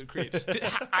absolute creeps.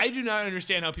 I do not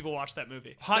understand how people watch that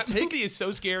movie. Hot that take? movie is so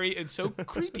scary and so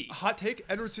creepy. Hot take,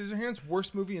 Edward Scissorhands,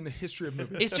 worst movie in the history of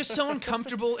movies. It's just so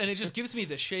uncomfortable, and it just gives me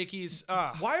the shakies.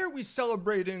 Why are we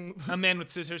celebrating A man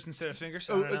with scissors instead of fingers.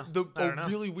 I don't know. I don't know.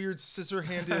 really weird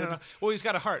scissor-handed... Well, he's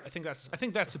got a heart. I think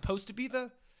that's supposed to be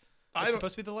the. That's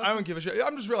supposed to be the lesson. I don't give a shit.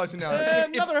 I'm just realizing now.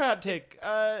 Another hot take.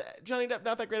 Johnny Depp,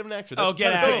 not that great of an actor. That's Oh,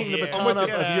 get kind of outta picking the here. baton I'm with up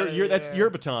you. of Get outta your that's here. your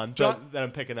baton that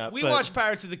I'm picking up. We but watch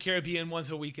Pirates of the Caribbean once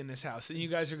a week in this house, and you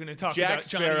guys are going to talk Jack about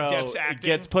Johnny Sparrow Depp's acting.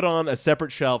 gets put on a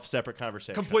separate shelf, separate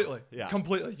conversation. Completely. Yeah.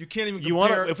 Completely. You can't even You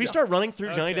want compare. to? If we Yeah. start running through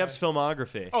Johnny Okay. Depp's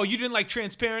filmography, Oh, you didn't like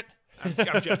Transparent? I'm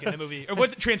joking. The movie, or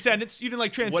was it Transcendence? You didn't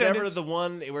like Transcendence? whatever the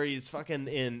one where he's fucking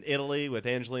in Italy with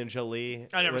Angelina Jolie.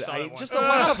 I never saw that one. Just a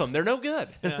lot of them. They're no good.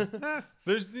 Yeah.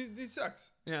 There's these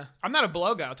sucks. Yeah. I'm not a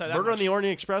blow guy. I'll tell you that. Burger on much. the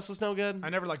Orient Express was no good. I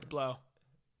never liked blow.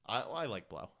 I like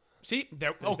Blow. See,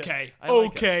 there. Okay, I like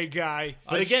okay, guy.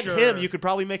 But again, Sure. him, you could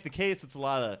probably make the case. It's a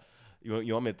lot of.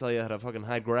 You want me to tell you how to fucking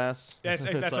hide grass? That's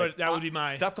It's what like, that would be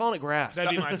my. Stop calling it grass.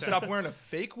 That'd be my Stop wearing a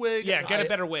fake wig. Yeah, get a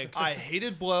better wig. I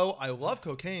hated Blow. I love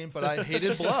cocaine, but I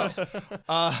hated Blow.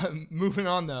 Moving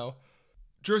on, though.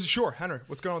 Jersey Shore. Henry,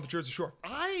 what's going on with the Jersey Shore?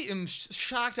 I am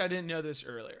shocked I didn't know this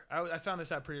earlier. I found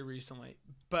this out pretty recently,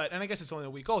 and I guess it's only a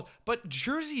week old. But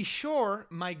Jersey Shore,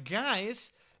 my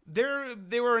guys,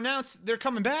 they were announced. They're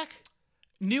coming back.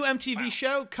 New MTV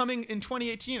show coming in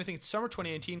 2018. I think it's summer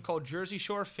 2018, called Jersey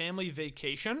Shore Family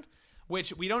Vacation,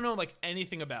 which we don't know like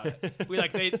anything about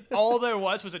it. All there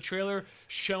was a trailer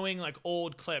showing like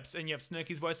old clips, and you have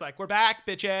Snooki's voice like, "We're back,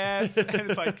 bitches,"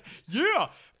 and it's like, yeah.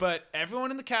 But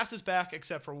everyone in the cast is back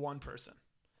except for one person.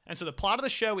 And so the plot of the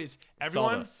show is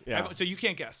everyone. us, yeah. So you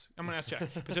can't guess. I'm gonna ask Jack.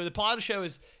 But so the plot of the show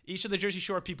is each of the Jersey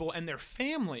Shore people and their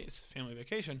families, family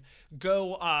vacation,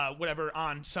 go whatever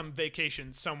on some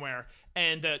vacation somewhere.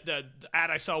 And the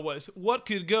ad I saw was, "What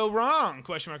could go wrong?"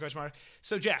 Question mark.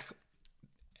 So Jack,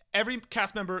 every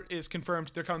cast member is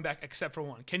confirmed. They're coming back except for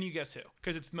one. Can you guess who?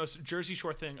 Because it's the most Jersey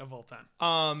Shore thing of all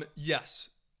time. Yes,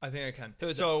 I think I can. Who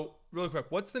is so, really quick,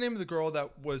 what's the name of the girl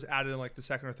that was added in like the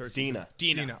second or third season?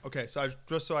 Dina. Okay, so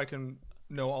just so I can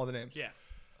know all the names. Yeah.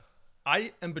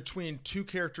 I am between two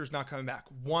characters not coming back.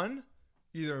 One,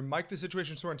 either Mike the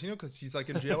Situation Sorrentino because he's like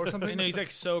in jail or something. I know he's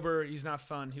like sober. He's not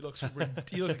fun. He looks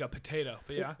like a potato.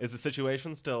 But yeah. Is the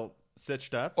situation still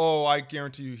stitched up? Oh, I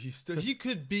guarantee you, he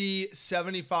could be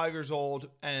 75 years old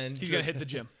and He's gonna hit the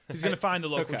gym. He's gonna find the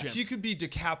local gym. He could be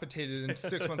decapitated, and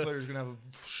 6 months later, he's gonna have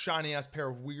a shiny ass pair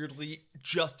of weirdly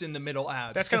just in the middle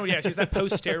abs. That's kind of what he has. He's that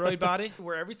post-steroid body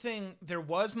where everything, there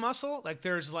was muscle, like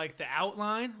there's like the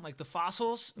outline, like the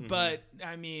fossils, but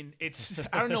I mean,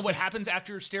 I don't know what happens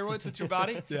after steroids with your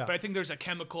body, Yeah. but I think there's a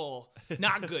chemical,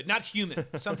 not good, not human,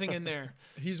 something in there.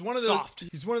 He's one of those. Soft.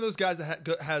 He's one of those guys that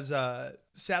has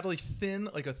sadly thin,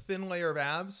 like a thin layer of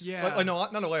abs. Yeah. Like, no,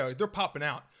 not a layer. They're popping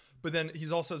out. But then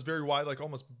he's also has very wide, like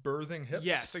almost birthing hips.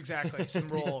 Yes, exactly. Some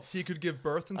rolls. He could give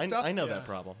birth and stuff. I know that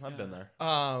problem. I've been there.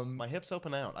 My hips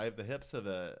open out. I have the hips of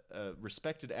a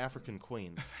respected African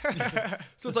queen.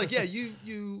 So it's like, yeah,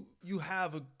 you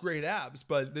have a great abs,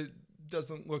 but it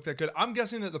doesn't look that good. I'm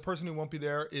guessing that the person who won't be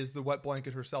there is the wet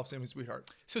blanket herself, Sammy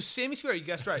Sweetheart. So Sammy Sweetheart, you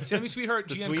guessed right. Sammy Sweetheart,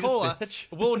 The Giancola, sweetest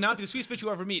bitch. will not be the sweetest bitch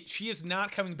you ever meet. She is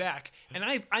not coming back. And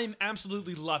I'm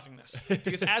absolutely loving this.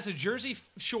 Because as a Jersey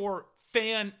Shore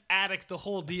fan addict, the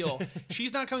whole deal,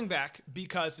 she's not coming back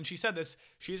because, and she said this,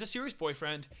 she has a serious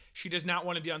boyfriend. She does not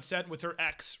want to be on set with her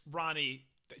ex, Ronnie,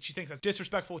 that she thinks that's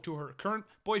disrespectful to her current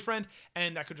boyfriend,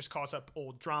 and that could just cause up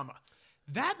old drama.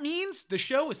 That means the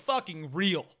show is fucking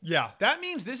real. Yeah. That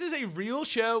means this is a real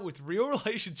show with real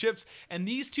relationships, and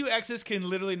these two exes can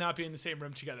literally not be in the same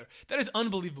room together. That is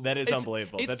unbelievable. That is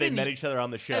unbelievable. That they met each other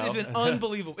on the show. That has been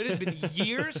unbelievable. It has been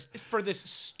years for this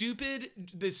stupid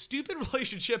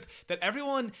relationship that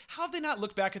everyone, how have they not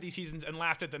looked back at these seasons and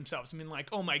laughed at themselves? I mean, like,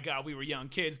 oh my God, we were young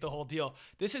kids, the whole deal.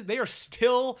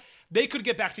 They could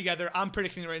get back together. I'm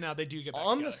predicting right now they do get back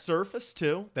on together. the surface,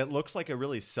 too, that looks like a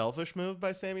really selfish move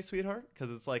by Sammy Sweetheart,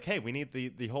 because it's like, hey, we need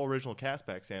the whole original cast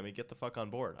back, Sammy. Get the fuck on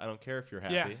board. I don't care if you're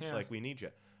happy. Yeah. Like, we need you.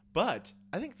 But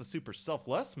I think it's a super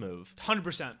selfless move.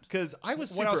 100%. Because I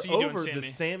was What else super are you doing, over the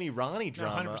Sammy? Sammy-Ronnie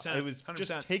drama. 100%, It was just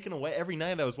 100%. taken away. Every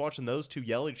night I was watching those two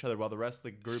yell at each other while the rest of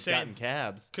the group got in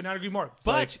cabs. Could not agree more.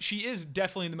 But she is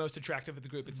definitely the most attractive of the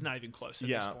group. It's not even close at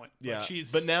this point. Yeah. Like,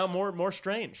 she's But now more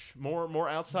strange, more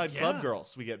outside club Yeah.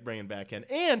 girls we get bringing back in.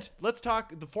 And let's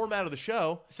talk the format of the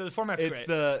show. so the format's It's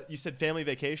great. you said family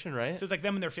vacation, right? So it's like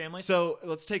them and their families. So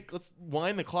let's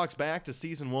wind the clocks back to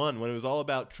season 1 when it was all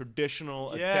about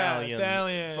traditional Yeah,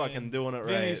 Italian, fucking doing it right.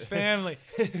 Vinny's family.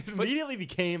 It immediately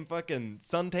became fucking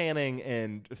suntanning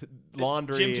and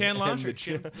laundry. Gym tan and laundry. the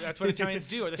gym. That's what Italians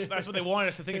do. That's what they wanted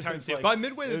us to think Italians do. By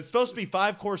midway, It was supposed to be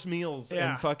 5-course meals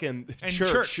Yeah. and fucking and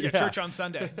church. Yeah, church on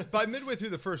Sunday. by midway through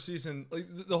the first season, like,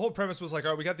 the whole premise was like,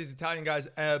 all right, we got these Italian guys,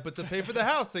 but to pay for the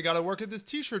house, they got to work at this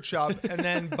t-shirt shop. And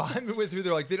then by midway through,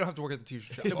 they're like, they don't have to work at the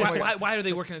t-shirt shop. Oh my God. Why are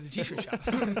they working at the t-shirt shop?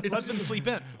 Let them sleep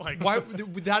in. Like, Why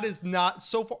that is not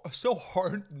so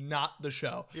hard not the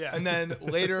show. Yeah. And then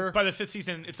later by the 5th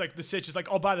season, it's like the sitch is like,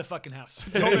 I'll buy the fucking house.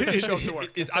 Don't make me show up to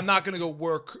work. I'm not gonna go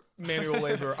work manual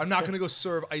labor. I'm not gonna go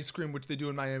serve ice cream, which they do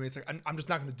in Miami. It's like I'm just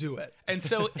not gonna do it. And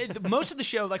so most of the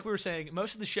show, like we were saying,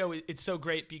 most of the show, it's so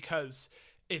great because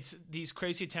it's these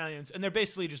crazy Italians, and they're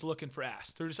basically just looking for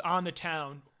ass. They're just on the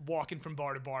town, walking from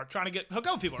bar to bar, trying to hook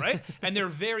up with people, right? And they're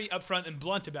very upfront and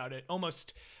blunt about it,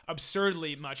 almost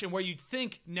absurdly much. And where you'd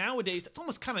think nowadays, that's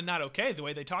almost kind of not okay, the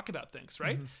way they talk about things,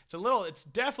 right? It's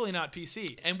definitely not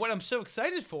PC. And what I'm so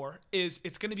excited for is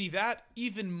it's going to be that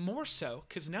even more so,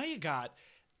 because now you got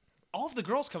all of the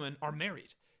girls coming are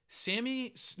married.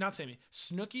 Snooki,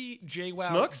 JWoww,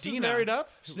 Snooks is Dina. married up?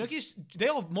 They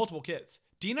all have multiple kids.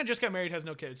 Dina just got married, has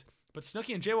no kids. But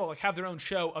Snooki and JWoww have their own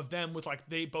show of them with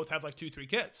they both have 2-3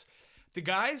 kids. The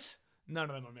guys, none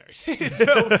of them are married.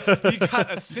 So you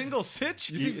got a single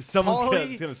sitch.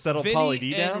 Someone's gonna settle Vinny Pauly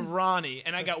D down? and Ronnie.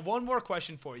 And I got one more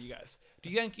question for you guys. Do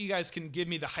you think you guys can give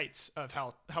me the heights of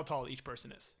how tall each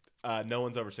person is? No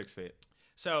one's over 6 feet.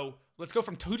 So let's go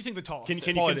from who do you think the tallest? Can is?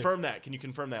 you Pauly D. confirm that? Can you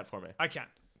confirm that for me? I can.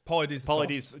 Pauly D's Pauly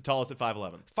D's tallest at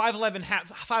 5'11". 5'11",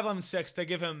 5'11", They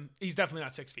give him. He's definitely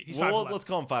not 6 feet. He's 5'11". Let's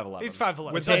call him 5'11". He's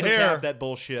 5'11". With So the Doesn't hair, count that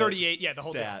bullshit. 38. Yeah, the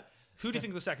whole stat. thing. Who do you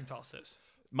think the second tallest is?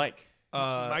 Mike.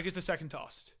 Mike is the second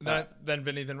tallest. Then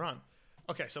Vinny, then Ron.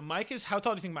 Okay, so Mike is. How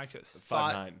tall do you think Mike is?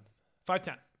 5'9".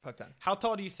 5'10". 5'10". How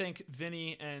tall do you think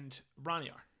Vinny and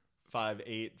Ronnie are?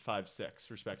 5'8", 5'6",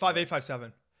 respectively. 5'8",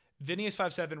 5'7". Vinny is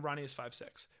 5'7", Ronnie is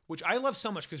 5'6", which I love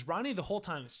so much because Ronnie the whole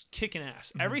time is kicking ass.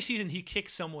 Mm-hmm. Every season he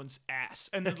kicks someone's ass,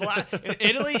 and in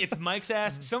Italy it's Mike's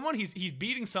ass. He's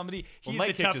beating somebody. Well, He's Mike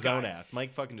the kicked tough his guy. own ass.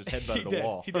 Mike fucking just He headbutted did. a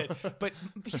wall. He did. But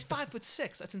he's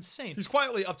 5'6". That's insane. He's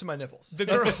quietly up to my nipples. The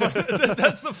girl,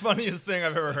 That's the funniest thing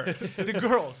I've ever heard. the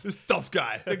girls, This tough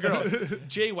guy. the girls.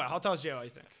 JWoww, how tall is JWoww? You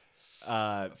think?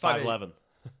 5'11".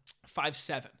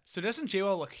 5'7". So doesn't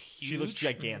JWoww look huge? She looks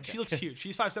gigantic. She looks huge.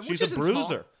 She's 5'7". She's which a isn't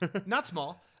bruiser. Small. Not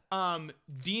small.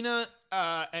 Dina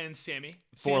and Sammy.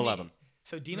 4'11".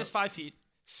 So Dina's 5 feet.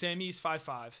 Sammy's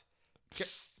 5'5".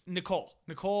 Nicole,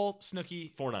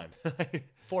 Snooki, 4'9".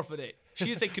 4'8".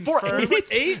 She is a confirmed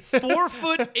 4'8"?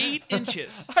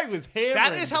 4'8". I was hammering.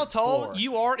 That is how tall four.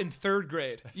 you are in 3rd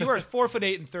grade. You are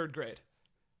 4'8" in 3rd grade.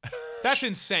 That's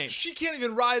insane. She can't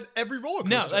even ride every roller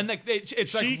No, coaster. and it's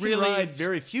She like can really. ride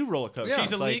very few roller coasters.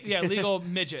 She's a like, legal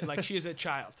midget. Like she is a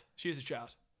child. She is a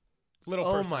child. Little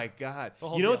Oh person. my god! The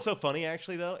whole You know deal. what's so funny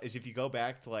actually though is if you go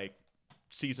back to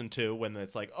season 2 when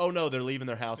it's like, oh no, they're leaving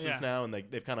their houses Yeah. now and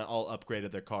they've kind of all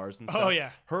upgraded their cars and Oh, stuff.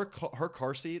 yeah. her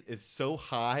car seat is so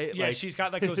high. Yeah, she's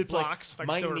got, those it's blocks,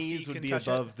 my so her knees feet would can be touch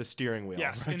above it. the steering wheel.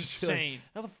 Yes, I'm just like, insane.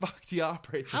 how the fuck do you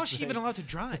operate? How is this she even thing? allowed to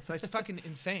drive? That's fucking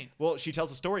insane. Well, she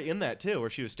tells a story in that too, where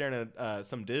she was staring at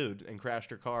some dude and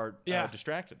crashed her car, Yeah.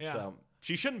 distracted. Yeah. So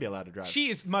she shouldn't be allowed to drive.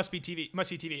 She is must see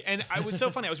TV. And I was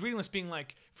so funny. I was reading this being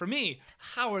like, for me,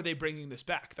 how are they bringing this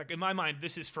back? Like in my mind,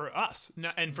 this is for us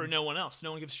and for no one else.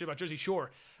 No one gives a shit about Jersey Shore.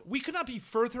 We could not be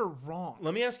further wrong.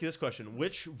 Let me ask you this question: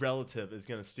 which relative is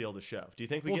going to steal the show? Do you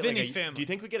think we Well, get Vinny's like family. Do you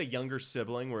think we get a younger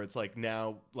sibling where it's like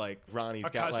now like Ronnie's A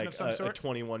got cousin like of some a sort?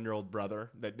 21-year-old brother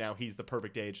that now he's the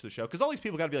perfect age for the show? Because all these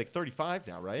people got to be like 35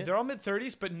 now, right? They're all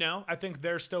mid-30s, but no, I think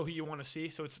they're still who you want to see.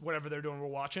 So it's whatever they're doing, we're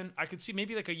watching. I could see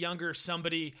maybe like a younger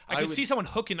somebody. I could would- see someone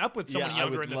hooking up with someone Yeah, I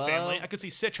younger would in the family. love- I could see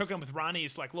Sitch hooking up with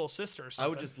Ronnie's like little sister or I something.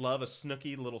 would just love a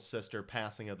snooky little sister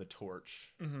passing of the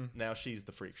torch. Now she's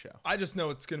the freak show. I just know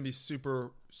it's going to be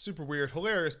super, super weird,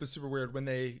 hilarious, but super weird when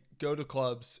they go to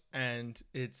clubs and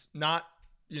it's not,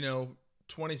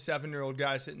 27-year-old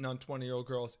guys hitting on 20-year-old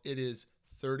girls. It is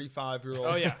 35-year-old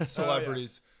Oh, yeah.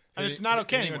 celebrities. and it's not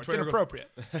okay hitting on anymore. It's 20-year-old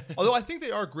girls. inappropriate. Although I think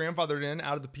they are grandfathered in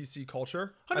out of the PC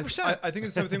culture. 100%. I think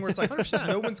it's the type of thing where it's like 100%.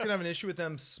 no one's going to have an issue with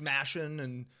them smashing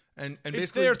and It's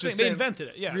basically their just thing. They saying invented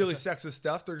it, yeah. really sexist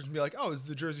stuff. They're just going to be like, oh, it's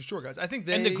the Jersey Shore guys. I think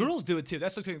they... And the girls do it too.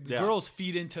 That's the thing. The Yeah. girls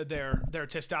feed into their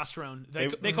testosterone.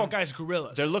 They call guys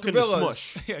gorillas. They're looking Gorillas. to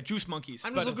smush. yeah, juice monkeys.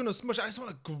 I'm but- just looking to smush. I just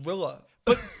want a gorilla.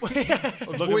 Looking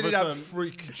Voided for out some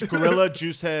freak. gorilla,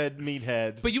 juice head,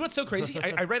 meathead. But you know what's so crazy?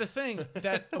 I read a thing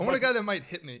that I want a guy that might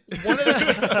hit me. one of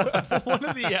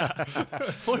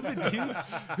the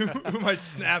dudes who might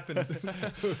snap and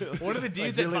one of the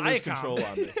dudes really lose at control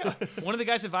Viacom on me. one of the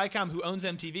guys at Viacom who owns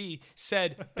MTV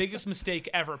said biggest mistake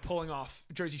ever pulling off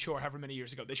Jersey Shore however many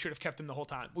years ago. They should have kept him the whole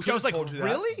time. Which I was like, told you that.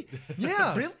 really?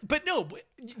 Yeah. Really? But no,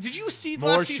 did you see More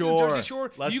last season of Shore. Jersey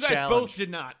Shore? Less You guys challenge. both did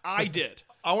not. I did.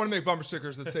 I want to make bumper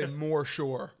stickers that say more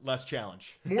shore. Less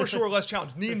challenge. More shore, less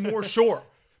challenge. Need more shore.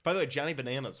 By the way, Johnny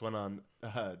Bananas went on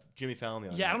Jimmy Fallon the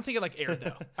other Yeah, I night. don't think it like aired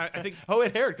though. I think Oh,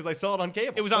 it aired because I saw it on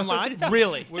cable. it was online.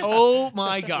 Really? Oh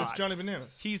my god. It's Johnny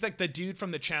Bananas. He's like the dude from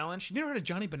The Challenge. You never heard of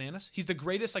Johnny Bananas? He's the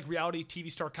greatest like reality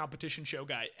TV star competition show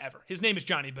guy ever. His name is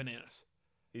Johnny Bananas.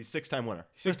 He's 6-time winner.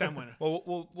 6-time winner. Well,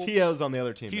 we'll T.O.'s on the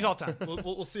other team. He's now. all time.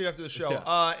 we'll see it after the show.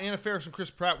 Yeah. Anna Faris and Chris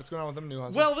Pratt. What's going on with them new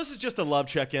husbands? Well, this is just a love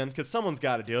check-in because someone's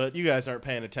got to do it. You guys aren't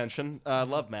paying attention.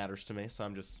 Love matters to me, so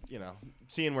I'm just,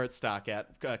 seeing where it's stock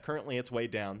at. Currently, it's way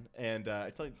down, and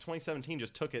I feel like 2017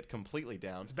 just took it completely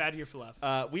down. It's a bad year for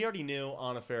love. We already knew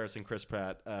Anna Faris and Chris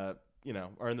Pratt,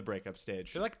 are in the breakup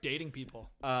stage. They're like dating people.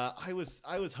 I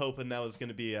was hoping that was going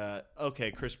to be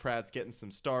okay. Chris Pratt's getting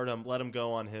some stardom. Let him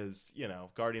go on his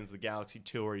Guardians of the Galaxy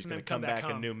tour. He's And going then to come back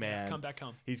a home. new Yeah, man. come back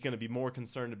home. He's going to be more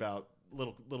concerned about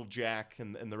little Jack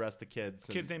and the rest of the kids.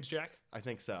 And Kid's name's Jack. I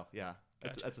think so. Yeah,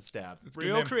 that's a stab. good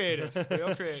Real name. creative.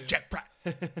 Real creative. Jack Pratt.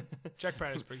 Jack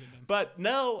Pratt is pretty good name. But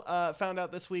no, found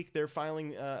out this week they're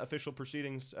filing official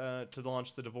proceedings to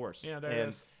launch the divorce. Yeah, there it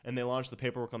is. And they launched the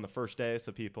paperwork on the first day,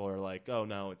 so people are like, "Oh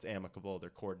no, it's amicable. They're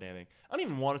coordinating." I don't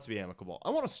even want it to be amicable. I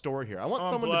want a story here. I want I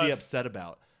want someone to blood. be upset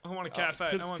about. I want a cat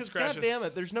fight. I want Because scratches. God damn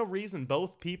it, there's no reason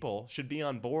both people should be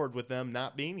on board with them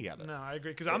not being together. No, I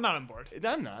agree because I'm not on board.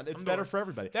 I'm not. It's I'm better bored. for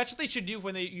everybody. That's what they should do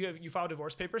when you file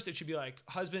divorce papers. It should be like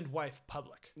husband, wife,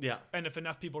 public. Yeah. And if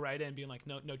enough people write in being like,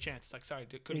 no chance, it's like, sorry,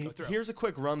 it couldn't go through. Here's a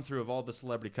quick run through of all the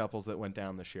celebrity couples that went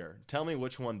down this year. Tell me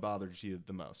which one bothers you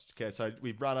the most. Okay, so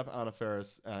we brought up Anna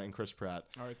Faris and Chris Pratt.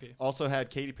 R.I.P. Also had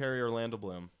Katy Perry, Orlando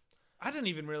Bloom. I didn't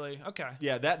even really. Okay.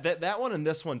 Yeah, that one and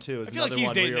this one too is I feel like another he's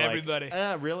one where dating you're everybody.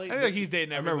 Like, really? I feel like he's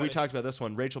dating I remember we everybody. talked about this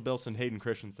one. Rachel Bilson, Hayden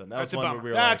Christensen. That That's a was one bummer. where we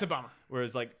were That's like, a bummer.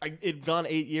 Whereas like it'd gone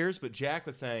 8 years, but Jack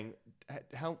was saying,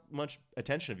 how much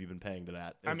attention have you been paying to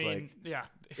that? I It's mean, like, yeah.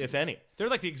 if any. They're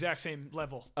like the exact same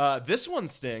level. This one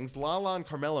stings. Lala and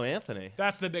Carmelo Anthony.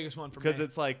 That's the biggest one for me. Because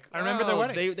it's like I remember their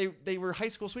wedding. They were high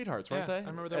school sweethearts, weren't Yeah, they? I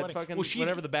remember their At wedding. Fucking, Well, she's-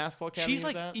 whenever the basketball academy she's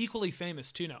was like at. equally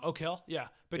famous too now. Oak Hill, yeah,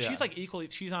 but Yeah. she's like equally.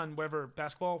 She's on whatever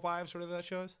Basketball Wives, whatever that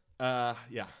show is. Yeah.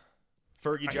 Fergie,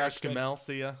 I hear it's Josh good. Gamel,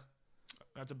 see ya.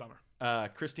 That's a bummer.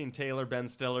 Christine Taylor, Ben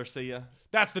Stiller, see ya.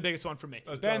 That's the biggest one for me.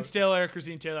 Ben valid. Stiller,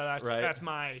 Christine Taylor. That's Right. that's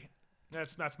my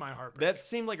heartbreak. That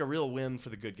seemed like a real win for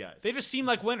the good guys. They just seem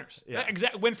like winners. Yeah.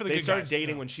 Exact win for the They good started guys.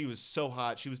 dating when she was so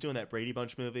hot. She was doing that Brady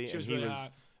Bunch movie, She and was he really was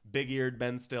hot. big-eared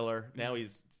Ben Stiller. Now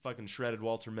he's fucking shredded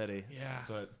Walter Mitty. Yeah.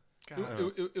 But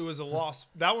God. It was a loss.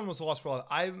 That one was a loss for all.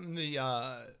 I'm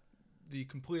the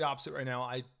complete opposite right now.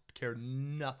 I care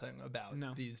nothing about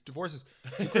No. these divorces.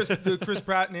 The Chris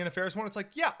Pratt and Anna Faris one, it's like,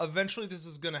 yeah, eventually this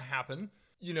is going to happen.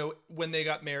 When they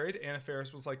got married, Anna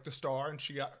Faris was like the star, and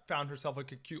she found herself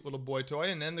like a cute little boy toy,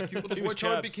 and then the cute little He boy was toy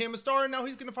Chubbs. became a star, and now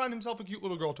he's going to find himself a cute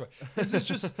little girl toy. This is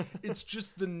just, it's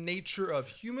just the nature of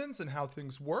humans and how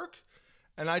things work.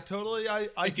 And I if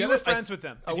get you were it. friends with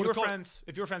them, I if you would've were called-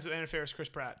 friends with Anna Faris, Chris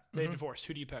Pratt, they divorced.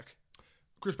 Who do you pick?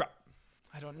 Chris Pratt.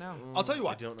 I don't know. I'll tell you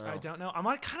why. I don't know. I don't know. I'm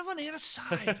kind of on Anna's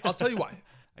side. I'll tell you why.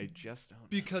 I just don't know.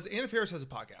 Because Anna Faris has a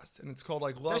podcast, and it's called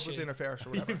like Love Does with she? Anna Faris or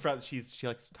whatever. She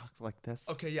likes to talk like this.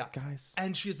 Okay, yeah, Guys.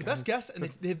 and she has the best guests, and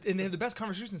they have the best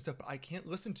conversations and stuff. But I can't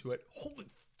listen to it. Holy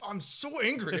I'm so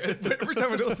angry every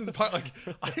time I listen to the podcast.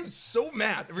 Like, I am so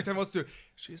mad every time I listen to it.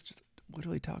 She's just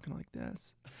literally talking like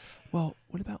this. Well,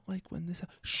 what about like when this?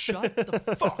 Shut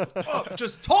the fuck up.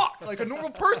 Just talk like a normal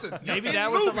person. Maybe In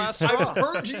that was the movies, last straw. I've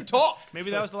heard you talk.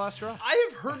 Maybe that was the last straw. I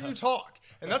have heard you talk.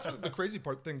 And that's what the crazy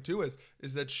part thing too is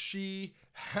that she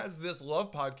has this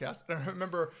love podcast. And I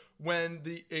remember when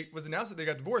it was announced that they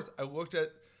got divorced, I looked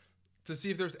at to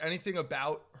see if there's anything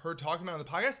about her talking about it on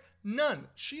the podcast. None.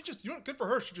 She just, good for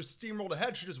her. She just steamrolled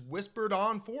ahead. She just whispered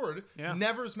on forward. Yeah.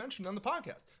 Never is mentioned on the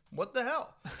podcast. What the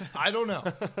hell? I don't know.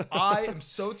 I am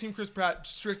so Team Chris Pratt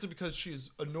strictly because she's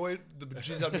annoyed the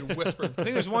bejesus out of me whispering. I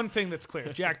think there's one thing that's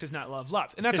clear. Jack does not love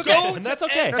love. And that's okay. Go And that's to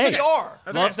okay. NPR.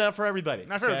 Hey, love's not for everybody.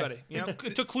 Not for okay? everybody. You know,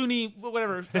 it took Clooney,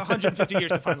 whatever, 150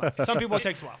 years to find love. Some people it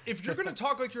takes a while. If you're going to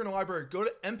talk like you're in a library, go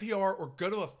to NPR or go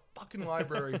to a fucking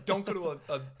library. Don't go to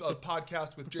a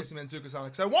podcast with Jason Mantzoukas on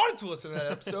it. Because I wanted to listen to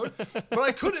that episode, but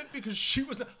I couldn't because she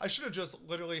was. I should have just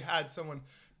literally had someone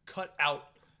cut out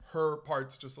her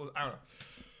parts. Just I don't know.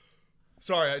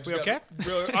 Sorry, I just We got okay?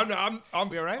 Really, I'm.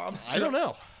 We all right? I don't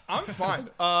know. I'm fine.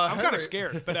 I'm kind of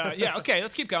scared, but yeah, okay,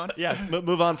 let's keep going. Yeah,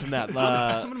 move on from that.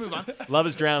 I'm gonna move on. Love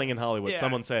is drowning in Hollywood. Yeah.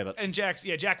 Someone say that. And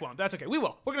Jack won't. That's okay. We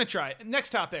will. We're gonna try. Next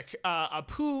topic.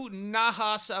 Apu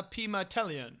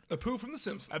Nahasapimatelian. Apu from The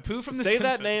Simpsons. Apu from the Say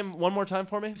Simpsons. that name one more time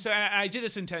for me. So I did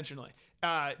this intentionally.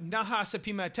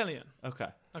 Nahasapimatelian. Okay.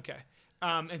 Okay.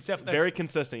 It's definitely Very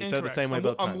consistent. You said it the incorrect. same way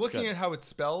both times. I'm looking Good. at how it's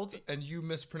spelled, and you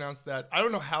mispronounced that. I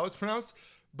don't know how it's pronounced,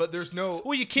 but there's no.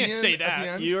 Well, you can't Ian say at that. the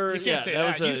end. You can't say that.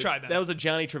 was You tried that. That was a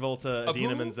Johnny Travolta,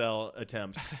 Adina Apu? Menzel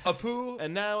attempt. Apu,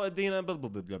 And now Adina. Blah, blah,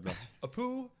 blah, blah, blah.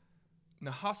 Apu,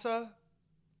 Nahasa,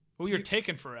 Well, you're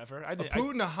taking forever.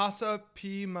 Apu, Nahasa,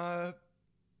 Pima,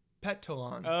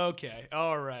 Petalon. Okay.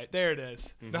 All right. There it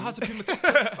is. Nahasa, Pima.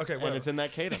 Okay, And whatever. it's in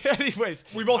that cadence. Anyways,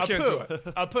 We both can't do it.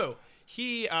 Apu.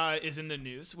 He is in the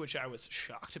news, which I was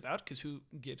shocked about because who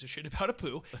gives a shit about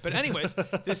Apu? But anyways,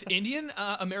 this Indian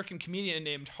American comedian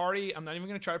named Hari. I'm not even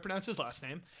going to try to pronounce his last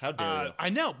name. How dare you. I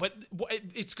know, but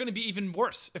it's going to be even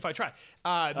worse if I try.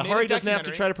 Hari doesn't have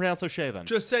to try to pronounce O'Shea then.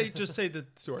 Just say the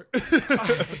story.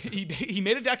 he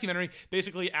made a documentary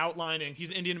basically outlining. He's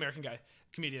an Indian American guy.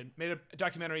 Comedian made a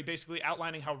documentary basically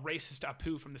outlining how racist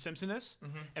Apu from The Simpsons is,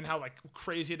 and how like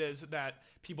crazy it is that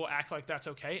people act like that's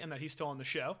okay, and that he's still on the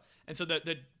show. And so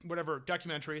the whatever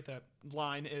documentary, that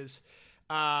line is,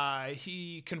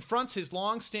 he confronts his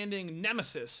long-standing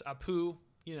nemesis Apu,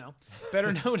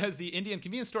 better known as the Indian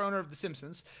convenience store owner of The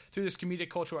Simpsons, through this comedic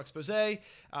cultural expose.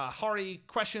 Hari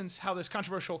questions how this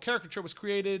controversial caricature was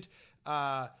created.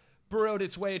 Burrowed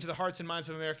its way into the hearts and minds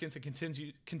of Americans and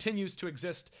continues to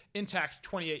exist intact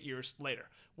 28 years later.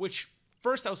 Which,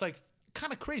 first I was like,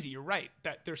 kind of crazy. You're right,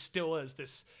 that there still is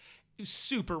this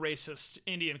super racist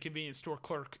Indian convenience store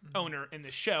clerk owner in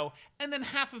this show. And then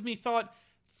half of me thought,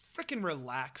 freaking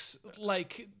relax.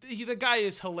 Like, the guy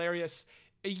is hilarious.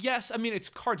 Yes, I mean, it's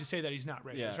hard to say that he's not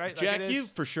racist, right? Like, Jack, it is. you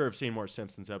for sure have seen more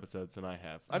Simpsons episodes than I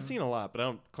have. I've seen a lot, but I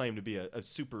don't claim to be a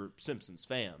super Simpsons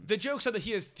fan. The jokes are that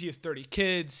he has 30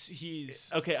 kids.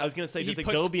 He's Okay, I was going to say, He does it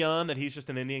puts- go beyond that he's just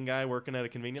an Indian guy working at a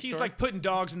convenience he's store? like putting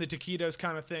dogs in the taquitos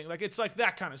kind of thing. Like, it's like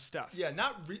that kind of stuff. Yeah,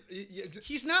 not.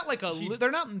 He's not like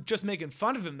they're not just making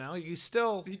fun of him now. He's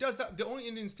still. He does that. The only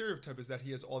Indian stereotype is that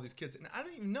he has all these kids, and I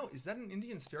don't even know. Is that an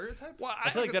Indian stereotype? Well, I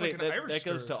feel like think that, it's like an that, Irish that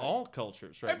goes to stereotype. all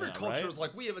cultures right Every now, culture right? is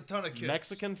like, we have a ton of kids.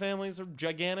 Mexican families are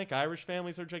gigantic. Irish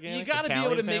families are gigantic. You got to be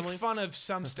Italian able to families. make fun of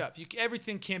some stuff.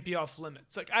 Everything can't be off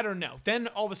limits. Like, I don't know. Then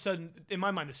all of a sudden, in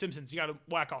my mind, The Simpsons, you got to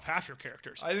whack off half your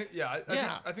characters. I think. Yeah.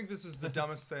 Yeah. I think this is the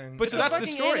dumbest thing. But It's so a that's the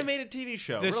fucking story. animated TV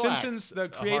show. The Relax. Simpsons, the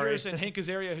creators, and Hank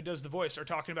Azaria, who does the voice, are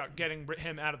talking about getting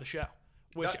him out of the show.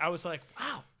 Which I was like,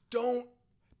 wow. Don't.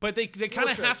 But they kind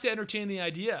of Force it. have to entertain the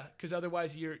idea, because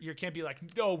otherwise you can't be like,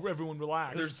 oh, everyone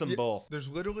relax. There's some bull. There's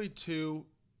literally two,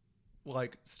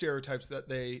 like, stereotypes that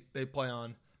they play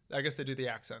on. I guess they do the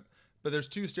accent, but there's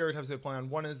two stereotypes they play on.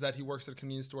 One is that he works at a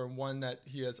convenience store, and one that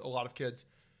he has a lot of kids.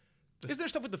 Is there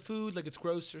stuff with the food, like it's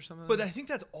gross or something? But I think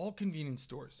that's all convenience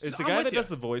stores. Is the I'm guy with that you. does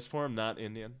the voice for him not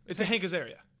Indian? It's a Hank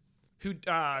Azaria. Who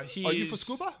he Are you for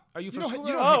Scuba? Are you for You know- Scuba?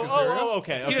 you know Oh, Hank Azaria.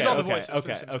 okay. He does all the okay, voices for The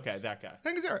Okay, Simpsons. okay, that guy.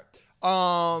 Hank Azaria.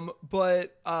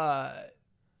 But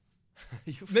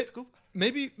You for Ma- Scuba?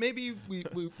 maybe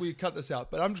we cut this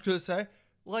out, but I'm just gonna say,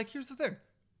 like, here's the thing.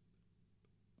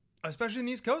 Especially in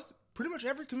the East Coast, pretty much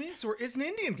every convenience store is an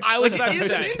Indian guy. I was Like, about it to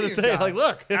is say. an I was Indian gonna say, guy. like,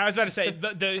 look. I was about to say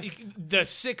the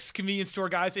 6 convenience store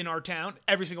guys in our town.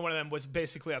 Every single one of them was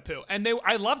basically Apu, and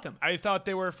I loved them. I thought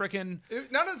they were freaking.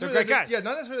 Not necessarily. They're great They, guys. yeah,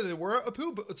 not necessarily they were a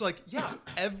poo, but it's like, yeah,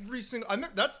 every single. I mean,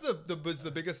 that's was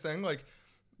the biggest thing. Like,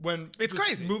 when It's just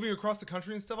crazy. moving across the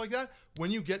country and stuff like that,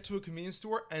 when you get to a convenience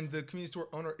store and the convenience store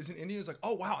owner is an Indian, it's like,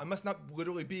 oh wow, I must not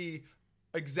literally be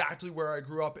exactly where I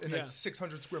grew up in Yeah. that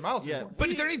 600 square miles Yeah. anymore. But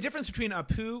is there any difference between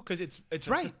Apu? Because it's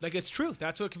right, like it's true.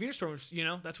 That's what convenience stores,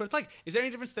 that's what it's like. Is there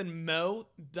any difference than Mo,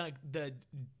 like the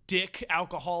dick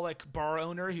alcoholic bar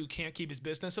owner who can't keep his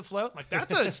business afloat? Like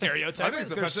that's a stereotype. I think it's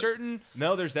There's offensive. certain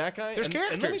No, there's that guy. there's and,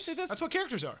 characters. And let me say this. That's what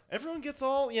characters are. Everyone gets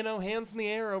all, hands in the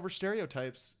air over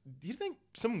stereotypes. Do you think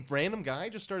some random guy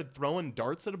just started throwing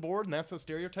darts at a board and that's how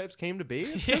stereotypes came to be?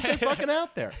 It's because they're fucking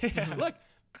out there. Look,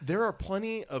 there are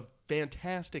plenty of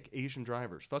fantastic Asian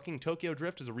drivers. Fucking Tokyo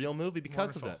Drift is a real movie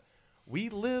because of Wonderful. that. We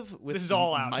live with This is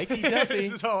all out. Mikey Duffy.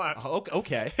 This is all out. Oh,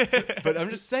 okay. But I'm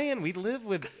just saying, we live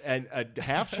with a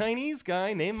half Chinese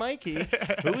guy named Mikey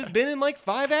who has been in like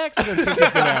 5 accidents since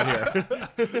he's been out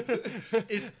here.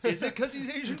 Is it because he's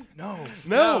Asian? No.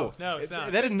 No, No, it's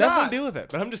not. That has It's nothing not. to do with it.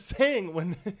 But I'm just saying,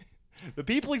 when the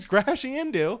people he's crashing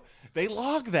into, they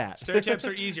log that. Stereotypes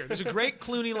are easier. There's a great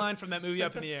Clooney line from that movie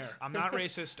Up in the Air. I'm not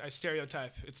racist. I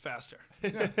stereotype. It's faster. I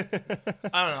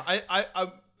don't know.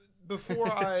 I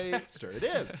before I Faster, it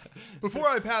is. before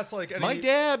I pass like any My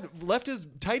dad left his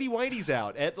tidy whities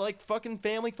out at like fucking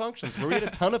family functions where we had a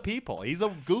ton of people. He's a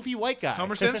goofy white guy.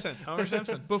 Homer Simpson. Homer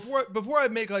Simpson. before I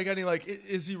make like any like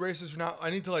is he racist or not,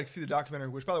 I need to like see the documentary,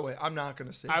 which by the way I'm not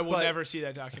gonna see. I will But- never see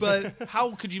that documentary. but-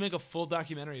 How could you make a full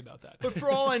documentary about that? But for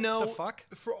all I know, The fuck?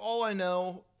 For all I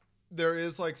know, there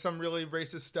is like some really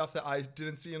racist stuff that I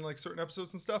didn't see in like certain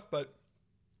episodes and stuff. But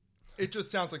it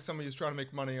just sounds like somebody who's trying to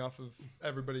make money off of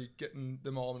everybody getting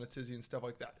them all in a tizzy and stuff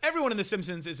like that. Everyone in The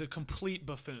Simpsons is a complete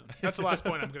buffoon. That's the last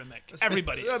point I'm going to make.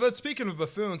 Everybody Yeah, is. but speaking of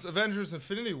buffoons, Avengers: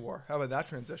 Infinity War. How about that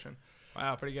transition?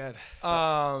 Wow, pretty good.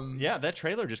 Yeah, that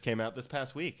trailer just came out this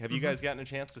past week. Have you guys gotten a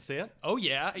chance to see it? Oh,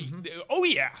 yeah. Oh,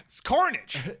 yeah. It's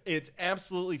carnage. It's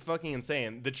absolutely fucking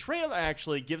insane. The trailer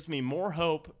actually gives me more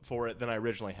hope for it than I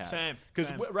originally had. Same.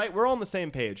 Because, right, we're all on the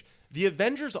same page. The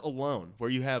Avengers alone, where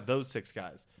you have those 6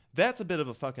 guys, that's a bit of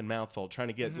a fucking mouthful, trying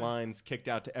to get lines kicked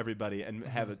out to everybody and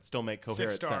have it still make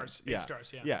coherent stars, sense. 8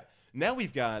 stars, yeah. Yeah. Now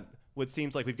we've got what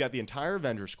seems like we've got the entire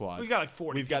Avengers squad. We've got like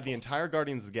 40 We've got the entire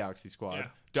Guardians of the Galaxy squad. Yeah.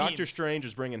 Doctor Teams. Strange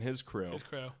is bringing his crew. His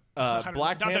crew. Black Not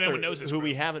that Panther, anyone knows his who crew.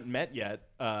 we haven't met yet,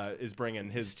 is bringing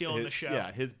his Stealing his- the show.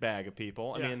 Yeah, his bag of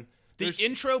people. Yeah. I mean, the there's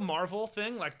intro Marvel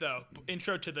thing, like the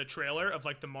intro to the trailer of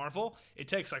like the Marvel, it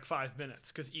takes like 5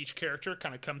 minutes because each character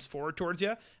kind of comes forward towards you,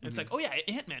 and it's like, oh yeah,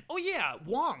 Ant-Man, oh yeah,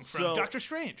 Wong from So- Doctor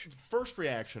Strange. first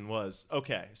reaction was,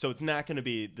 okay, so it's not going to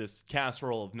be this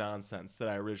casserole of nonsense that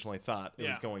I originally thought it was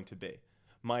Yeah. going to be.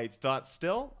 My thoughts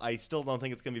still, I still don't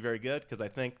think it's going to be very good because I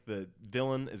think the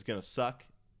villain is going to suck.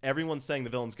 Everyone's saying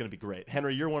the villain's going to be great.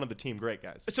 Henry, you're one of the team great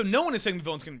guys. So no one is saying the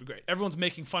villain's going to be great. Everyone's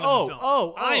making fun of Oh, the villain.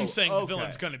 oh, I'm oh, saying the okay.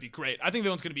 villain's going to be great. I think the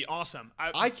villain's going to be awesome.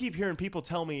 I keep hearing people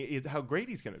tell me how great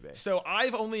he's going to be. So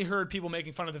I've only heard people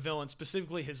making fun of the villain,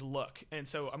 specifically his look. And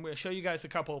so I'm going to show you guys a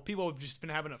couple. People have just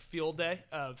been having a field day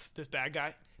of this bad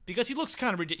guy because he looks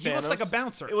kind of ridiculous. He looks like a Thanos?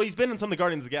 bouncer. Well, he's been in some of the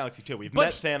Guardians of the Galaxy too. We've But-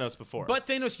 met Thanos before. But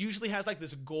Thanos usually has like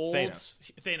this gold.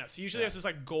 Thanos. He usually has this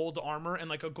like gold armor and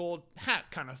like a gold hat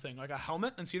kind of thing, like a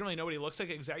helmet. And so you don't really know what he looks like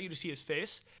exactly. You just see his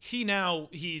face.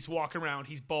 He's walking around.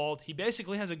 He's bald. He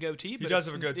basically has a goatee. But does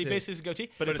it's- have a goatee. He basically has a goatee.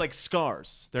 but it's like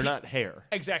scars. They're not hair.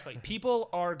 Exactly. People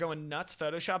are going nuts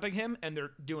photoshopping him, and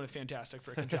they're doing a fantastic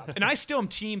freaking job. And I still am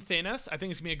Team Thanos. I think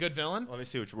he's gonna be a good villain. Let me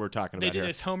see what we're talking They about did here.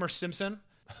 this Homer Simpson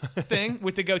thing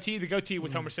with the goatee. The goatee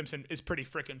with Homer Simpson is pretty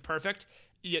freaking perfect.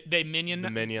 They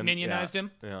minionized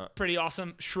him. Yeah. Pretty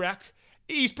awesome. Shrek.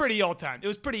 He's pretty all time. It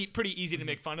was pretty easy to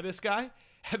make fun of this guy.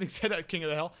 Having said that, King of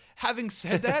the Hill. Having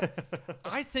said that,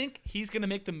 I think he's gonna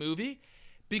make the movie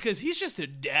because he's just a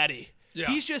daddy. Yeah.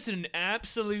 He's just an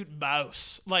absolute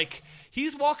boss. Like,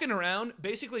 he's walking around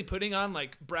basically putting on,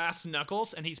 like, brass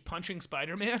knuckles, and he's punching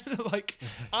Spider-Man. Like,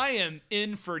 I am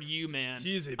in for you, man.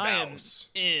 He's a I am boss.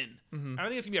 in. I don't think it's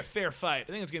going to be a fair fight.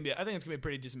 I think it's going to be a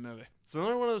pretty decent movie. It's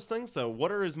another one of those things, though.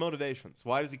 What are his motivations?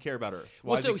 Why does he care about Earth?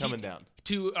 Why is he coming down?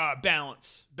 To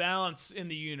balance in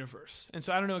the universe. And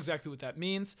so I don't know exactly what that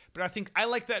means, but I think I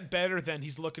like that better than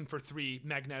he's looking for 3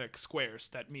 magnetic squares.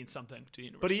 That means something to the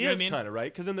universe. But he You know is what I mean? kind of,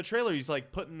 right? Because in the trailer, he's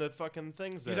like putting the fucking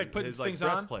things in. He's like putting his, things like,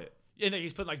 on. breastplate. And then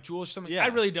he's putting like jewels or something. Yeah. I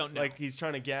really don't know. Like he's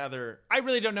trying to gather. I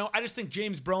really don't know. I just think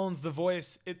James Brolin's the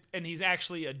voice, and he's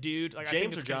actually a dude. Like, I think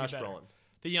James it's or gonna be Josh better. Brolin?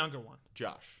 The younger one,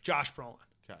 Josh. Brolin.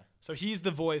 Okay. So he's the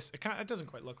voice. It doesn't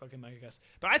quite look like him, I guess.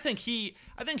 But I think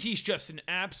he's just an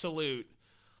absolute.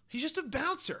 He's just a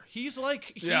bouncer. He's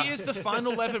like he Yeah. is the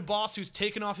final level boss who's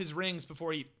taken off his rings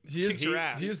before he kicks your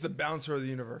ass. He is the bouncer of the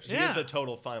universe. He Yeah. is a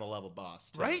total final level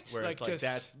boss, too, Right? Where it's Like, like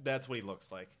just- that's what he looks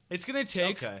like. It's gonna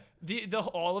take Okay.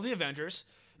 all of the Avengers.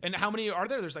 And how many are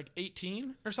there? There's like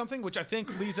 18 or something, which I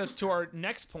think leads us to our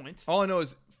next point. All I know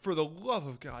is, for the love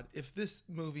of God, if this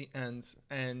movie ends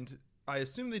and I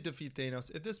assume they defeat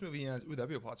Thanos, if this movie ends, that'd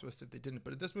be a plot twist if they didn't,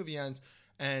 but if this movie ends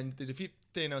and they defeat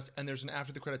Thanos and there's an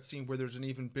after the credits scene where there's an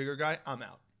even bigger guy, I'm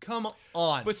out. Come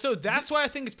on. But so that's why I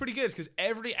think it's pretty good, is because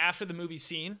every after the movie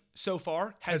scene so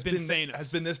far has been Thanos.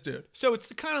 Has been this dude. So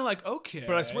it's kind of like, okay.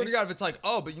 But I swear to God, if it's like,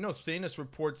 oh, but Thanos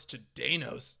reports to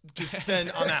Danos,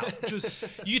 then I'm out. Just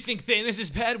You think Thanos is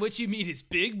bad? What you meet his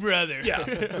big brother.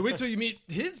 yeah. Wait till you meet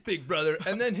his big brother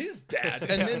and then his dad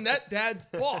and then that dad's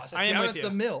boss I am down with at you.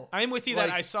 the mill. I am with you Like-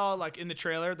 that I saw like in the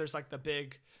trailer. There's like the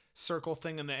big circle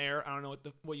thing in the air. I don't know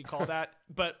what you call that,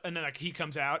 but and then like he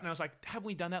comes out and I was like, have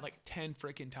we done that like 10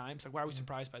 freaking times? Like, why are we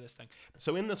surprised by this thing?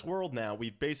 So in this world now,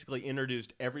 we've basically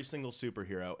introduced every single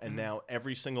superhero, and now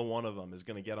every single one of them is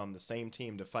going to get on the same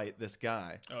team to fight this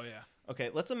guy. Oh yeah. Okay,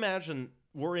 let's imagine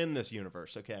we're in this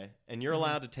universe, okay? And you're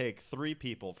allowed to take 3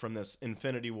 people from this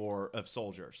Infinity War of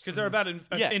soldiers. Because they're about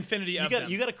infinity of them.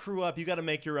 You got to crew up. You got to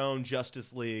make your own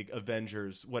Justice League,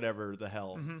 Avengers, whatever the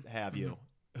hell have you.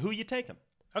 Who you taking?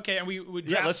 Okay, and we would Yeah,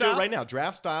 draft let's style? do it right now.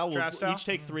 Draft style. We'll Draft style? each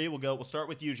take 3. We'll start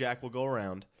with you, Jack. We'll go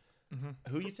around.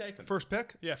 Who you taking? First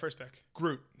pick, Yeah, first pick.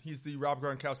 Groot. He's the Rob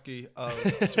Gronkowski of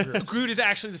superheroes. Groot is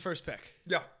actually the first pick,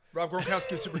 Yeah, Rob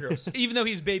Gronkowski of superheroes. even though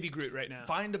he's baby Groot right now.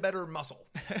 Find a better muscle.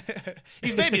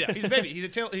 He's baby though. He's a baby. He's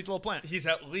a little plant. He's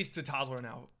at least a toddler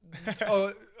now.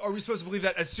 Are we supposed to believe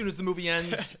that as soon as the movie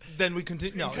ends, then we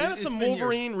continue? No, Kind of it's some been years.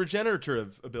 Wolverine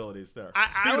regenerative abilities there. I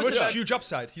Speaking of was which, about- huge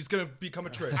upside. He's going to become a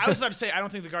trade. I was about to say, I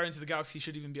don't think the Guardians of the Galaxy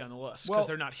should even be on the list because Well-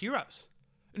 they're not heroes.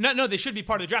 No, they should be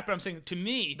part of the draft. But I'm saying, to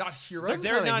me, Not heroes.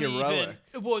 they're not kinda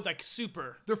even like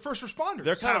super. They're first responders.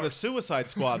 They're kind of a suicide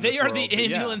squad. in They this are world, the but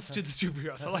yeah. ambulance to the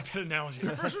superheroes. I like that analogy.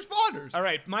 first responders. All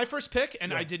right, my first pick,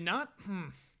 and I did not.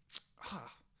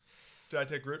 Did I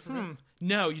take Groot from you?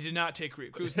 No, you did not take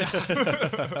Groot. Groot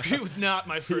was not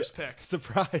my first pick.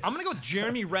 Surprise. I'm gonna go with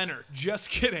Jeremy Renner. Just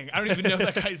kidding. I don't even know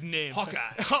that guy's name. Hawkeye.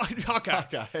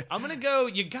 Hawkeye. I'm gonna go.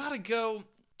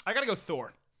 I gotta go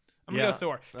Thor. I'm gonna Yeah, go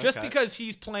Thor, just okay. because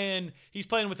he's playing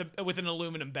with an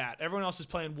aluminum bat. Everyone else is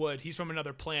playing wood. He's from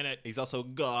another planet. He's also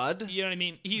God. You know what I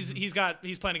mean? He's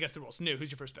playing against the rules. New.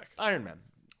 Who's your first pick? Iron Man.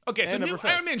 Okay, so And new number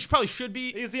 5. Iron Man probably should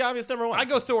be. He's the obvious number 1. I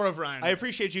go Thor over Iron Man. I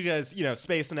appreciate you guys,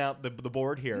 spacing out the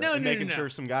board here and making sure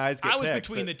some guys get I was picked,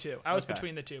 between but- the two. I was Okay.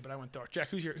 between the two, but I went Thor. Jack,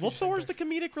 who's your? Well, who's your Thor's the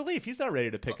comedic relief. He's not ready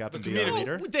to pick up and be a comedic-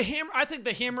 leader. the hammer. I think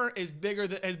the hammer is better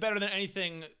than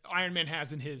anything Iron Man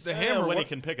has in his. The Yeah, hammer, when he what-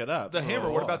 can pick it up. The hammer.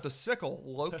 Oh. What about the sickle?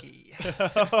 Loki.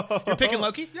 You're picking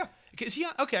Loki? Yeah. Is he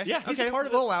okay? Yeah, he's okay. a part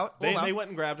of it. Roll out. They went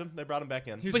and grabbed him. They brought him back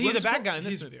in. But he's a what's bad called- guy in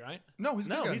this he's- movie, right? No, he's a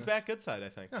good No, guy in he's this. back good side, I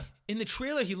think. In the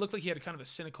trailer, he looked like he had kind of a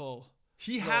cynical.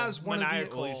 He has one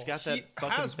maniacal- of the. He's got that he fucking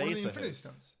has one of face the of Infinity his.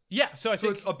 Stones. Yeah, so I So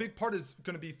think it's, a big part is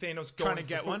going to be Thanos trying to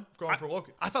get one. going for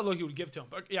Loki. I thought Loki would give it to him,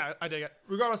 but yeah, I dig it.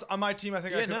 Regardless, on my team, I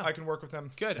think Yeah, I can work with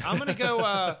them. Good. I'm gonna go.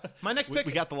 My next pick.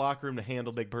 We got the locker room to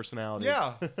handle big personalities.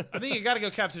 Yeah. I think you got to go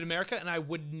Captain America, and I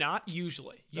would not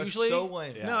usually. That's usually, so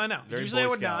lame. No, I know. Very Usually I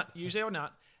Boy would Scout. not. Usually I would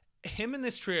not. Him in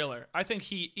this trailer, I think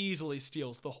he easily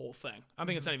steals the whole thing. I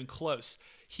think it's not even close.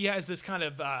 He has this kind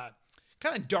of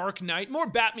Dark Knight, more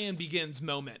Batman Begins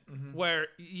moment, where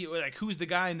who's the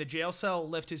guy in the jail cell?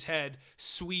 Lift his head,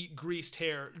 sweet greased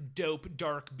hair, dope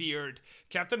dark beard.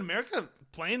 Captain America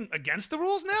playing against the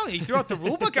rules now. He threw out the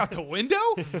rule book out the window.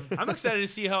 I'm excited to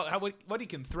see what he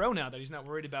can throw now that he's not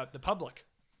worried about the public.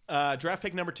 Draft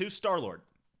pick number 2, Star-Lord.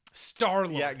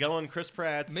 Star-Lord. Yeah, going Chris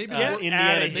Pratt's Maybe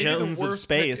Indiana maybe Jones the of worst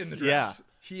pick space. in the Yeah. draft.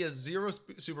 He has 0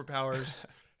 superpowers.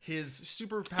 His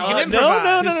superpower. can No.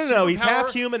 improvise. His He's half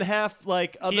superpower- human, half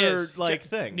like He other is.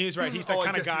 thing. News right. He's Oh, I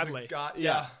kind of guess he's a godly. god-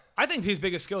 yeah. I think his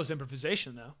biggest skill is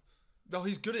improvisation, though. No,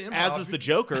 he's good at improv. As is the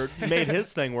Joker, made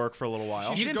his thing work for a little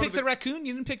while. You should didn't go pick to the the- raccoon.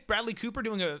 You didn't pick Bradley Cooper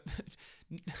doing a.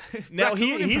 No,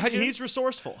 raccoon impression? he's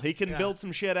resourceful. He can Yeah. build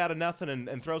some shit out of nothing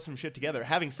and throw some shit together.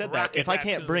 Having said that, Rocket if I can't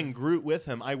raccoon. bring Groot with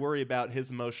him, I worry about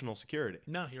his emotional security.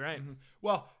 No, you're right.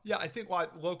 Well, yeah, I think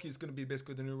Loki's going to be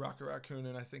basically the new Rocket Raccoon,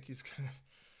 and I think he's going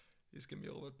to be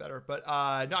a little bit better. But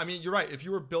no, I mean, you're right. If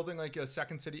you were building like a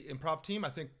Second City improv team, I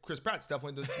think Chris Pratt's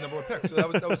definitely the number 1 pick. So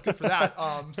that was good for that.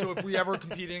 So if we ever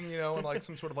competing, in like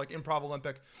some sort of like improv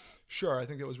Olympic, sure, I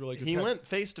think it was really good. He pick. went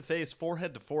face to face,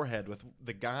 forehead to forehead with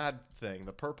the god thing,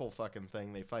 the purple fucking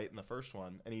thing they fight in the first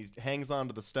one, and he hangs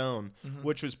onto the stone,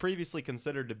 which was previously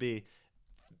considered to be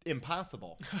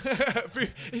impossible.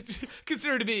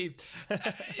 Considered to be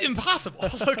impossible.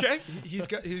 Okay. He's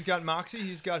got moxie.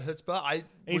 He's got chutzpah. And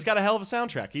he's got a hell of a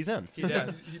soundtrack. He's in. He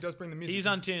does. He does bring the music. He's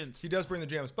on tunes. He does bring the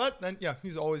jams. But then, yeah,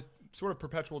 he's always sort of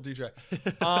perpetual DJ.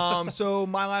 So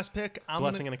my last pick,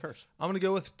 Blessing and a curse. I'm gonna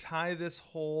go with tie this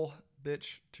whole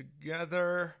bitch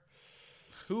together.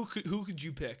 Who could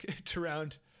you pick to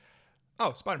round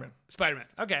Oh, Spider-Man. Spider-Man?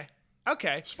 Okay.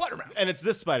 Spider-Man. And it's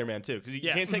this Spider-Man too, because you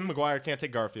Yes. can't take Maguire, can't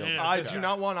take Garfield. No, no, no. I Okay. do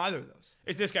not want either of those.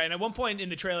 It's this guy. And at one point in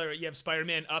the trailer, you have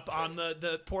Spider-Man up on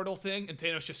the portal thing, and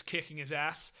Thanos just kicking his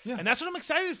ass. Yeah. And that's what I'm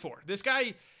excited for. This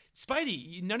guy,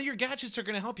 Spidey, none of your gadgets are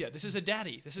going to help you. This is a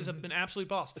daddy. This is an absolute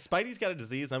boss. Spidey's got a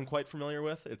disease I'm quite familiar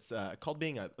with. It's called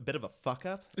being a bit of a fuck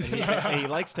up, and he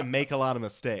likes to make a lot of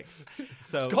mistakes.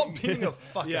 So It's called being a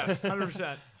fuck. Yes,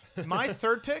 100%. My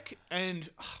third pick, and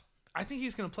I think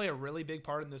he's going to play a really big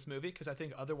part in this movie because I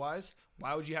think otherwise,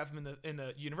 why would you have him in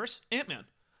the universe? Ant-Man.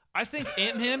 I think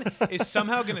Ant-Man is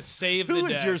somehow going to save the Who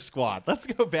day. is your squad? Let's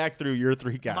go back through your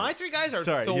three guys. My three guys are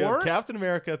Sorry, you have Thor Captain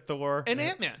America, Thor, and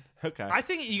Ant-Man. Okay. I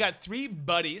think you got three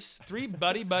buddies, three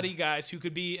buddy guys who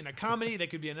could be in a comedy, they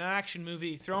could be in an action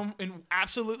movie, throw them in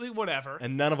absolutely whatever.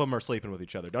 and none of them are sleeping with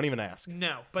each other. Don't even ask.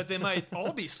 No, but they might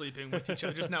all be sleeping with each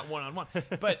other, just not one-on-one.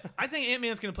 But I think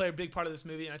Ant-Man's going to play a big part of this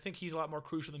movie, and I think he's a lot more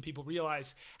crucial than people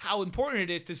realize how important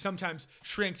it is to sometimes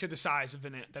shrink to the size of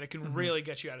an ant, that it can really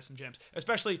get you out of some jams,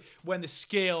 especially when the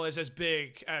scale is as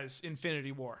big as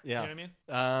Infinity War. Yeah. You know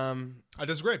what I mean? I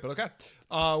disagree, but okay.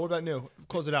 What about new?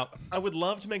 Close it out. I would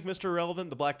love to make Mr. Irrelevant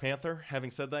the Black Panther.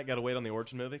 Having said that, got to wait on the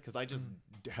origin movie because I just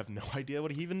have no idea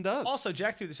what he even does. Also,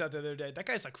 Jack threw this out the other day. That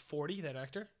guy's like 40, that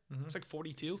actor. It's like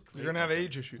 42. You're gonna have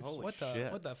age issues. Holy What the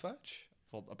shit. fudge?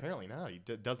 Well, apparently not. He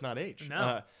does not age.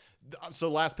 No. So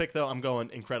last pick though, I'm going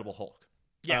Incredible Hulk.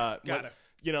 Yeah, got what- it.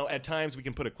 You know, at times we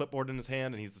can put a clipboard in his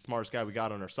hand, and he's the smartest guy we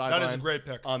got on our sideline. That is a great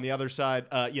pick. On the other side,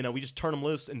 we just turn him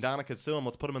loose and Donna can sue him.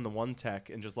 Let's put him in the one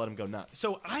tech and just let him go nuts.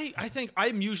 So I think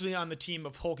I'm usually on the team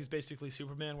of Hulk is basically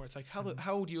Superman, where it's like,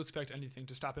 how would you expect anything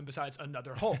to stop him besides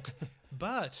another Hulk?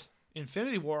 But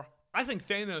Infinity War, I think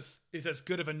Thanos is as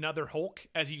good of another Hulk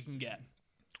as you can get.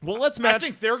 Well, let's I match.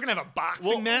 think they're going to have a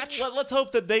boxing match. Let's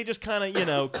hope that they just kind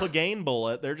of, Clegane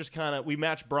bullet. They're just kind of, we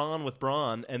match Braun with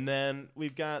Braun, and then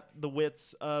we've got the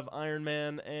wits of Iron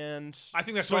Man and I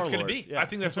think that's what it's going to Star-Lord. be. Yeah. I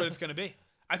think that's what it's going to be.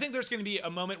 I think there's going to be a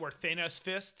moment where Thanos'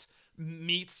 fist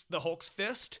meets the Hulk's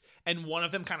fist, and one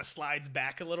of them kind of slides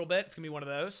back a little bit. It's going to be one of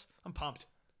those. I'm pumped.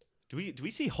 Do we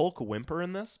see Hulk whimper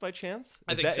in this by chance?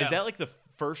 I think so. Is that like the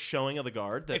first showing of the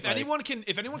guard? That If anyone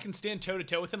can stand toe to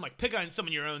toe with him, like pick on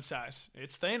someone your own size,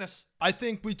 it's Thanos. I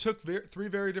think we took three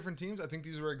very different teams. I think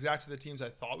these were exactly the teams I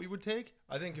thought we would take.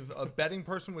 I think if a betting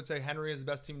person would say Henry is the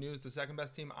best team, New is the second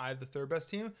best team, I have the third best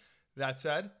team. That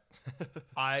said,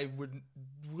 I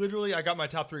got my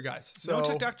top three guys. So No one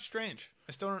took Doctor Strange.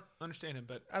 I still don't understand him,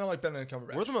 but I don't like Benedict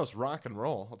Cumberbatch. We're the most rock and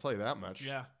roll. I'll tell you that much.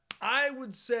 yeah. I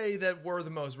would say that we're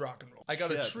the most rock and roll. I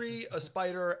got a Shit. tree, a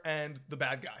spider, and the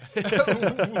bad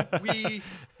guy. We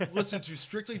listen to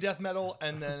strictly death metal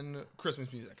and then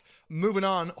Christmas music. Moving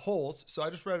on, holes. So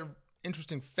I just read an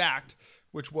interesting fact,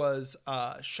 which was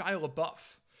Shia LaBeouf.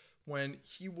 When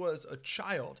he was a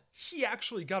child, he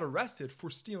actually got arrested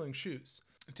for stealing shoes.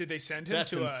 Did they send him That's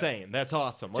to insane. That's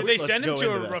awesome. Did they send him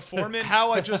to a reforming?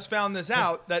 How I just found this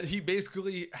out, that he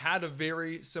basically had a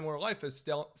very similar life as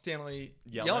Stanley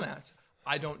Yelnats.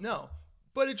 I don't know.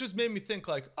 But it just made me think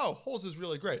like, oh, Holes is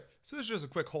really great. So this is just a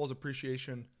quick Holes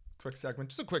appreciation, quick segment.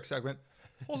 Just a quick segment.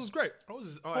 Holes is great. I Holes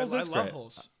is love great.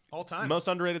 Holes all time. Most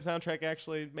underrated soundtrack,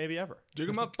 actually, maybe ever. Dig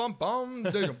 'em up, bum, bum,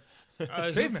 dig 'em.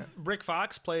 Caveman. Rick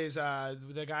Fox plays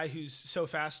the guy who's so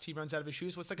fast he runs out of his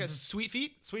shoes. What's that guy's Sweet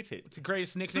Feet? Sweet Feet. It's the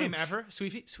greatest nickname ever.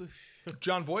 Sweet Feet. Sweet.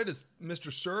 John Voight as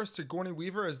Mr. Sir, Sigourney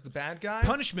Weaver as the bad guy.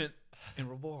 Punishment and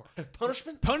reward.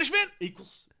 Punishment Punishment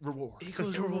equals reward.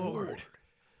 equals reward.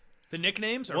 The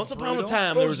nicknames are Once upon a brutal.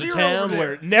 time, there was a zero town over there.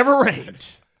 where it never rained.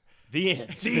 The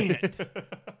end.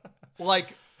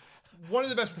 Like, one of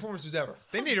the best performances ever.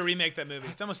 They need to remake that movie.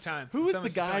 It's almost time. Who It's is the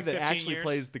almost guy like that 15 actually years.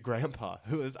 plays the grandpa?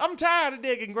 Who is, I'm tired of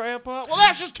digging, Grandpa. Well,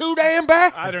 that's just too damn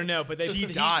bad. I don't know, but he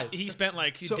died. He spent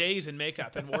like days in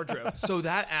makeup and wardrobe. So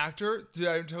that actor, did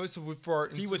I tell you so for our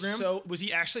Instagram? He was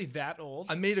he actually that old?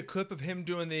 I made a clip of him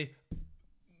doing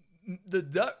the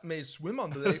duck may swim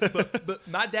on the lake, but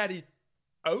my daddy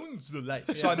owns the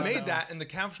lake. So I made that, and the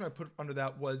caption I put under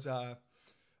that was,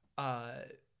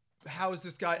 how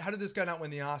did this guy not win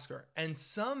the Oscar? And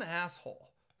some asshole,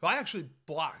 who I actually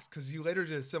blocked because he later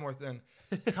did a similar thing,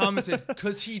 commented,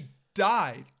 because he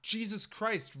died. Jesus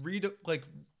Christ,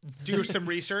 Do some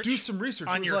research. do some research.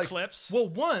 on It was your like, clips. Well,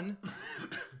 one,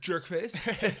 jerk face.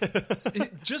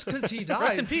 Just because he died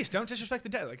Rest in peace. Don't disrespect the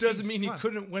dead. Like, doesn't geez, mean he come on.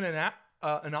 couldn't win an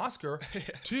an Oscar.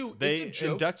 Two, They it's a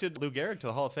joke. inducted Lou Gehrig to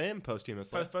the Hall of Fame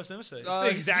posthumously. Posthumously. It's the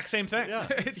exact same thing. yeah.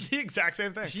 It's the exact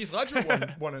same thing. Heath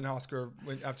Ledger won an Oscar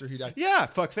after he died. Yeah,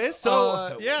 fuckface.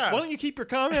 So yeah. why don't you keep your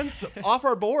comments off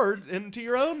our board and to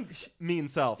your own mean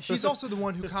self? He's also the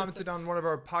one who commented on one of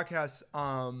our podcasts.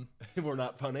 We're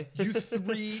not funny. You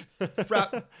three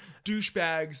frat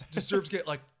douchebags deserve to get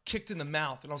like kicked in the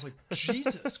mouth, and I was like,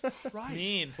 Jesus Christ.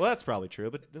 Mean. Well, that's probably true,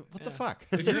 but what the fuck?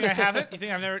 You think I haven't? You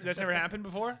think that's never happened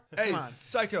before? Hey, Come on.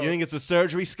 Psycho. You think it's a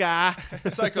surgery sky?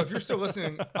 Psycho, if you're still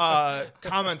listening,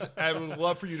 comment. I would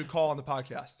love for you to call on the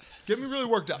podcast. Get me really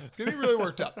worked up.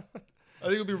 I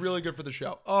think it'll be really good for the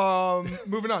show.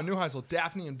 Moving on. Neuheisel,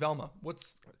 Daphne and Velma.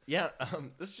 Yeah,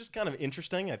 this is just kind of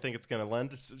interesting. I think it's going to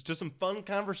lend to some fun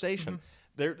conversation.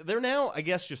 They're now, I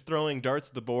guess, just throwing darts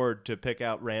at the board to pick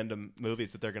out random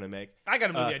movies that they're going to make. I got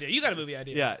a movie idea. You got a movie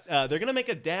idea. Yeah, they're going to make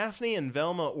a Daphne and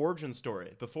Velma origin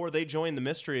story before they join the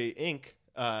Mystery Inc.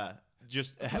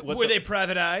 Were they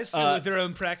privatized with their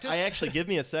own practice? I actually, give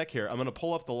me a sec here. I'm going to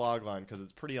pull up the log line because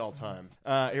it's pretty all time.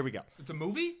 Here we go. It's a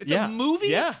movie? It's a movie?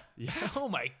 Yeah. Oh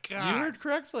my God. You heard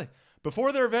correctly.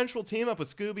 Before their eventual team up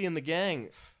with Scooby and the gang,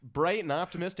 bright and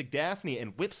optimistic Daphne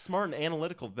and whip-smart and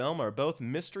analytical Velma are both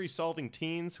mystery-solving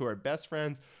teens who are best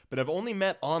friends but have only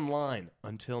met online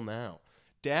until now.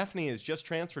 Daphne is just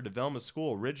transferred to Velma's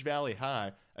school, Ridge Valley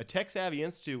High, a tech-savvy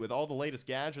institute with all the latest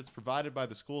gadgets provided by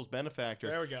the school's benefactor.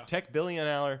 There we go. Tech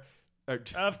billionaire.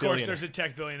 Of course, there's a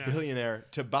tech billionaire. Billionaire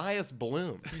Tobias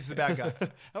Bloom. He's the bad guy.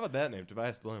 How about that name,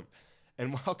 Tobias Bloom?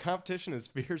 And while competition is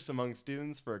fierce among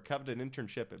students for a coveted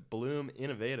internship at Bloom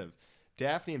Innovative,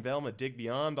 Daphne and Velma dig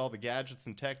beyond all the gadgets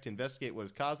and tech to investigate what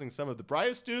is causing some of the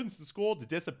brightest students in school to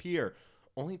disappear,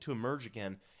 only to emerge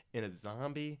again in a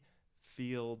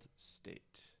zombie-filled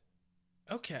state.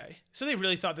 Okay. So they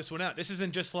really thought this one out. This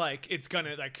isn't just like, it's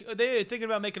gonna, like, they're thinking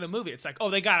about making a movie. It's like,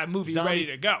 oh, they got a movie ready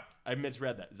to go. I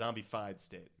misread that. Zombie-fied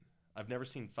state. I've never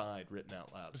seen "fied" written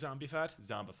out loud. Zombified?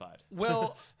 Zombified.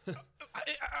 Well,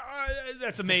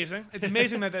 that's amazing. It's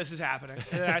amazing that this is happening.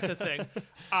 That's a thing.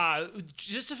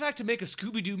 Just the fact to make a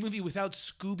Scooby-Doo movie without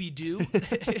Scooby-Doo,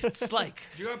 it's like...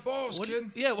 You got balls,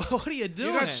 kid. Yeah, what are you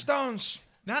doing? You got stones.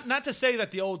 Not to say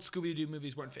that the old Scooby-Doo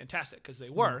movies weren't fantastic, because they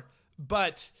were,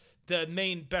 but the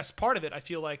main best part of it, I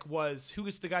feel like, was... Who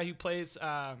is the guy who plays...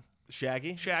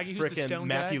 Shaggy, who's the frickin' stone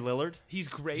Matthew guy? Lillard. He's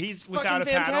great. He's without fucking a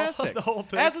paddle. fantastic. The whole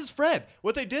thing. As is Fred.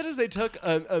 What they did is they took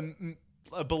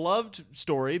a beloved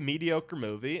story, mediocre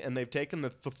movie, and they've taken the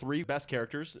three best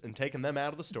characters and taken them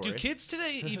out of the story. Do kids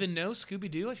today even know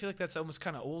Scooby-Doo? I feel like that's almost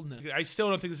kind of old now. I still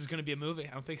don't think this is going to be a movie.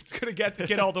 I don't think it's going to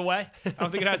get all the way. I don't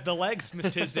think it has the legs,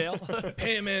 Miss Tisdale.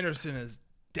 Pam Anderson is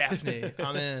Daphne.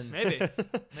 I'm in. Maybe.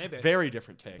 Very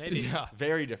different take. Maybe. Yeah.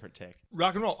 Very different take.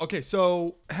 Rock and roll. Okay,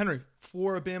 so Henry,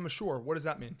 Floribama Shore. What does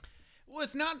that mean? Well,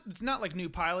 it's not like new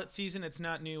pilot season. It's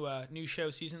not new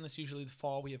show season. That's usually the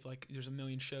fall. We have there's a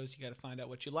million shows. You got to find out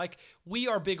what you like. We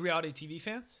are big reality TV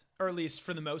fans, or at least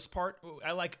for the most part.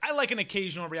 I like an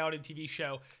occasional reality TV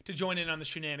show to join in on the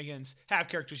shenanigans. Have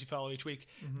characters you follow each week.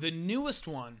 Mm-hmm. The newest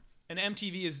one, and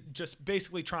MTV is just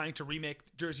basically trying to remake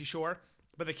Jersey Shore.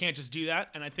 But they can't just do that,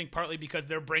 and I think partly because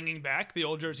they're bringing back the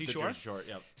old Jersey Shore. Jersey Shore,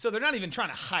 yep. So they're not even trying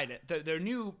to hide it. Their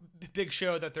new big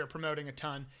show that they're promoting a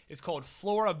ton is called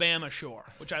Floribama Shore,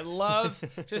 which I love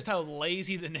just how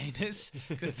lazy the name is,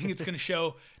 because I think it's going to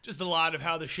show just a lot of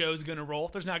how the show's going to roll.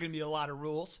 There's not going to be a lot of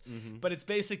rules, but it's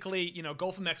basically,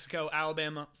 Gulf of Mexico,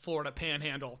 Alabama, Florida,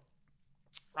 Panhandle.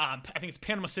 I think it's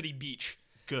Panama City Beach.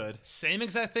 Good. Same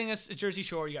exact thing as Jersey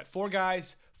Shore. You got 4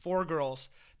 guys, 4 girls.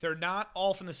 They're not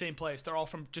all from the same place. They're all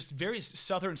from just various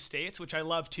southern states, which I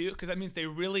love too, because that means they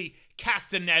really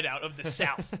cast a net out of the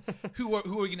South. Who are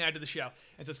we going to add to the show?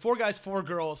 And so it's 4 guys, 4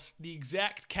 girls. The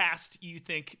exact cast you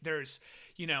think there's,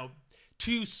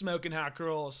 2 smoking hot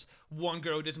girls, 1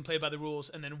 girl who doesn't play by the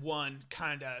rules, and then 1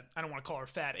 kind of, I don't want to call her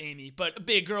Fat Amy, but a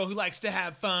big girl who likes to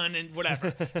have fun and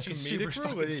whatever. She's super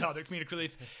fucking southern, comedic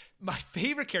relief. My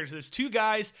favorite character, there's 2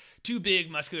 guys, 2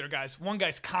 big muscular guys. 1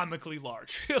 guy's comically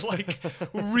large, like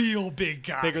real big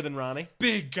guy. Bigger than Ronnie?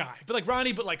 Big guy. But like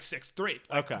Ronnie, but like 6'3".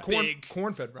 Like okay.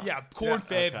 Corn-fed Ron. Yeah,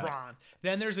 corn-fed okay. Ron.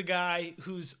 Then there's a guy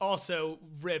who's also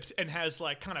ripped and has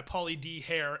like kind of Pauly D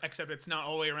hair, except it's not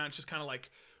all the way around. It's just kind of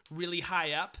like really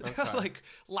high up, like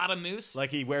a lot of moose. Like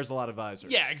he wears a lot of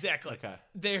visors. Yeah, exactly.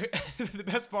 Okay. The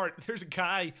best part, there's a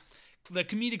guy, the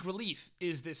comedic relief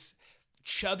is this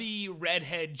chubby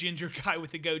redhead ginger guy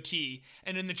with a goatee,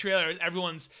 and in the trailer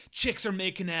everyone's chicks are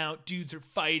making out, dudes are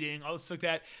fighting, all this like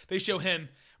that. They show him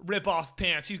rip off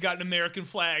pants. He's got an American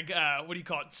flag. What do you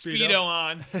call it? Speedo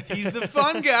on. He's the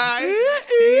fun guy.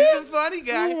 He's the funny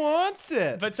guy. Who wants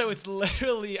it? But so it's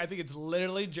literally, I think it's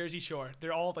literally Jersey Shore.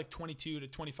 They're all like 22 to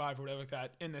 25 or whatever like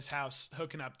that in this house,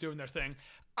 hooking up, doing their thing.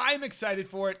 I'm excited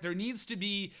for it. There needs to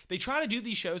be, they try to do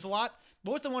these shows a lot.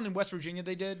 What was the one in West Virginia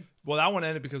they did? Well, that one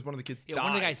ended because one of the kids died. One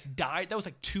of the guys died. That was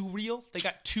like too real. They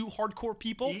got two hardcore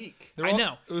people. Eek. They were I all-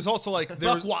 know. It was also like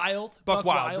Buck Wild. Buck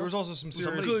Wild. There was also some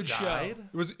serious. Good died?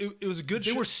 show. It was a good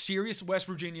They show. were serious West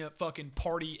Virginia fucking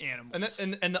party animals.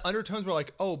 And the undertones were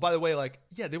like, oh, by the way, like,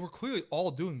 yeah, they were clearly all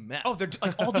doing meth. Oh, they're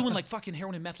like all doing like fucking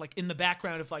heroin and meth, like in the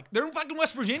background of like they're in fucking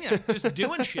West Virginia, just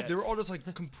doing shit. They were all just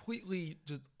like completely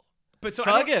just. But so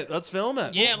Fuck it. Let's film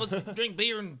it. Yeah, let's drink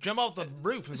beer and jump off the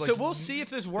roof. It's So like, we'll see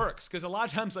if this works because a lot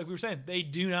of times, like we were saying, they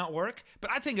do not work. But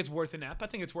I think it's worth an app. I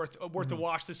think it's worth a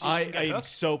watch this season. I'm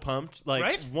so pumped. Like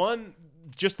Right? one,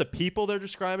 just the people they're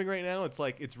describing right now. It's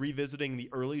like it's revisiting the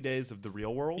early days of the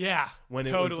real world. Yeah, when it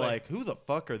totally. was like, who the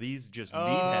fuck are these just Oh,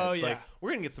 meatheads? yeah. Like we're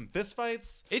gonna get some fist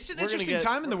fights. It's an We're gonna interesting get-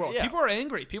 time in the world. Yeah. People are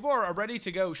angry. People are ready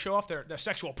to go show off their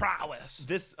sexual prowess.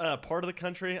 This part of the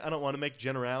country, I don't want to make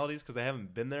generalities because I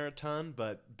haven't been there a ton,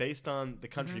 but based on the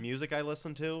country music I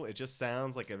listen to, it just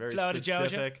sounds like a very Florida, Georgia.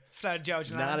 specific, Florida,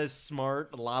 Georgia. not as smart,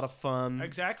 a lot of fun.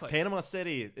 Exactly. Panama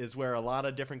City is where a lot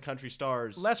of different country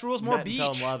stars Less rules, more met and fell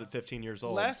in beach. love at 15 years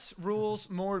old. Less rules,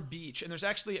 more beach. And there's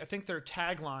actually, I think their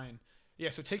tagline. Yeah,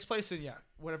 so it takes place in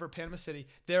whatever Panama City.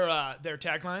 Their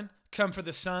tagline: "Come for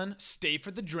the sun, stay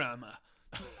for the drama."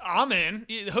 I'm in.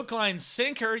 Hook, line,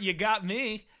 sinker. You got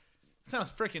me. Sounds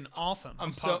freaking awesome.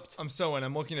 I'm pumped. I'm so in.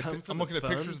 I'm looking at Come for I'm the looking at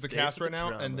fun, pictures of the stay cast for right the now,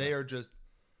 drama. and they are just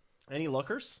Any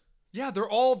lookers? yeah, they're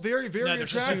all very very No, they're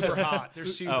attractive. super hot. They're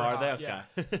super are hot. they? Yeah.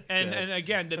 Okay. And Good. and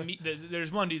again,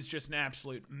 there's one dude's just an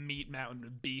absolute meat mountain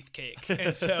of beefcake,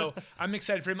 and so I'm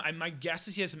excited for him. My guess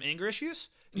is he has some anger issues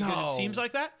because No. it seems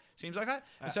like that.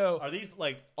 And so Are these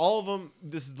like all of them?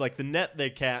 This is like the net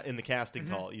they in the casting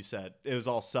Mm-hmm. call. You said it was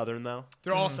all Southern though.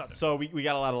 they're all Southern. So we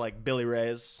got a lot of like Billy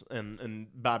Rays and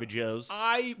Bobby Joes.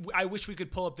 I wish we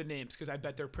could pull up the names because I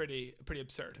bet they're pretty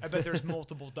absurd. I bet there's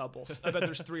multiple doubles. I bet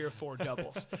there's 3 or 4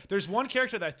 doubles. There's one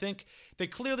character that I think they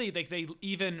clearly they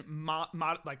even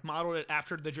modeled it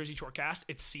after the Jersey Shore cast.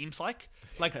 It seems like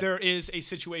there is a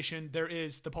situation. There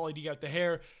is the Pauly D got the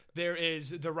hair. There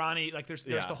is the Ronnie. Like there's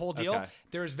Yeah, the whole deal. okay.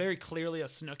 There is very clearly a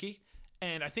Snooki.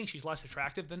 And I think she's less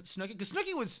attractive than Snooki because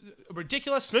Snooki was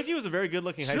ridiculous. Snooki was a very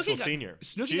good-looking high Snooki school got- senior.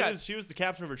 Snooki She was the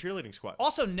captain of her cheerleading squad.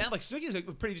 Also, now like Snooki's a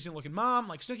pretty decent looking mom.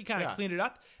 Like Snooki kind of Yeah. cleaned it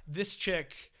up. This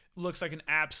chick looks like an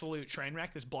absolute train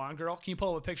wreck. This blonde girl. Can you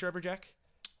pull up a picture of her, Jack?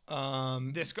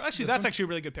 This girl. Actually, that's actually a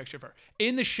really good picture of her.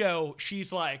 In the show,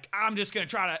 she's like, I'm just gonna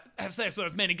try to have sex with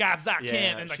as many guys as I Yeah,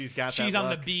 can, and like she's got she's that on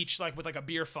the look. beach like with like a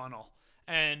beer funnel.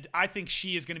 And I think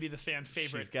she is going to be the fan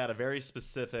favorite. She's got a very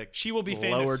specific. She will be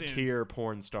famous lower soon. tier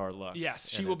porn star look. Yes,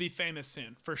 she And will be it's famous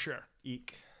soon for sure.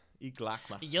 Eek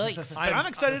lakma. Yikes! But I'm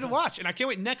excited to watch, and I can't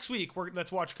wait. Next week,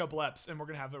 let's watch a couple eps, and we're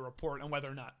gonna have a report on whether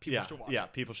or not people Yeah, should watch. yeah.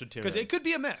 People should tune because in it could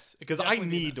be a mess. It could because I definitely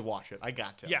be a need to mess. watch it. I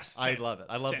got to. Yes, I same. love it.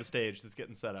 I love Same. the stage that's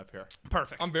getting set up here.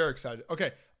 Perfect. I'm very excited.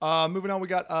 Okay, moving on. We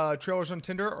got trailers on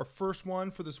Tinder. Our first one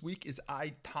for this week is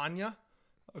I, Tanya.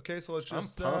 Okay, so let's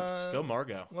just I'm pumped. Go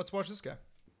Margot. let's watch this guy.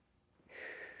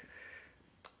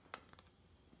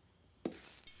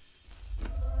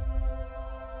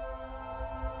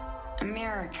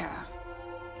 America.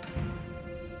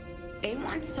 They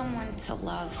want someone to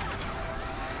love.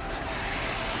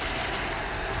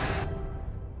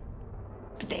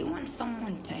 But they want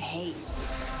someone to hate.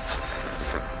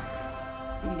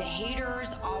 And the haters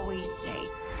always say,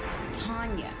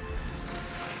 Tanya,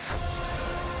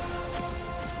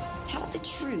 tell the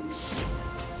truth.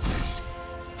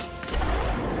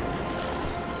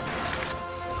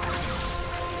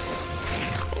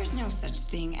 There's no such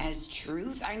thing as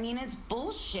truth. I mean, it's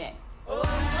bullshit.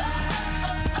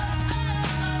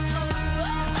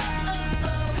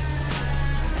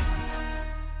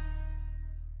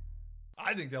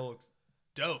 I think that looks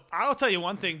dope. I'll tell you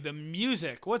one thing: the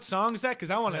music. What song is that? Because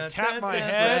I want to Dun, tap dun, my dun,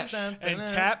 head dun, and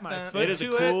dun, tap my dun. foot It is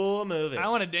to a cool movie. I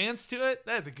want to dance to it.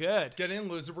 That's good. Get in,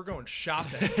 loser. We're going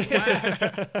shopping.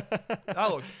 That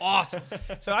looks awesome.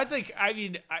 So I think. I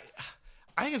mean,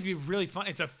 I think it's gonna be really fun.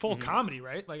 It's a full comedy,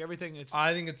 right? Like everything. It's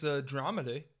I think it's a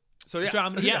dramedy. So yeah,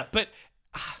 drama. Yeah, but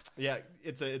Yeah,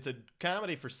 it's a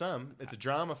comedy for some. It's a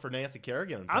drama for Nancy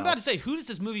Kerrigan. I'm about to say, who does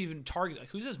this movie even target? Like,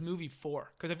 who's this movie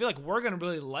for? Because I feel like we're gonna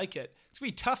really like it. It's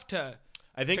gonna be tough to.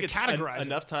 I think to it's categorize it.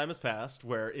 enough time has passed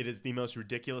where it is the most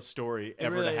ridiculous story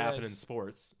ever really to happen is. in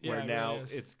sports. Yeah, Where it now really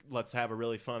is. it's let's have a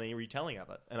really funny retelling of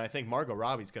it. And I think Margot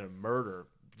Robbie's going to murder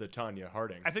the Tanya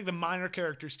Harding. I think the minor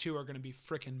characters too are going to be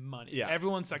freaking money. Yeah.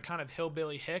 Everyone's like kind of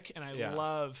hillbilly hick, and I Yeah.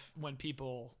 love when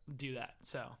people do that.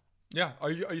 So Yeah. Are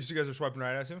you so you guys are swiping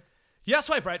right, I assume? yeah,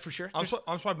 swipe right for sure. I'm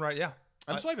swiping right, yeah.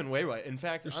 I'm swiping way right. In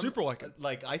fact, You're I'm super like it.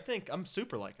 Like I think I'm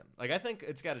super like him. Like I think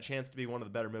it's got a chance to be one of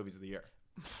the better movies of the year.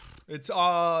 It's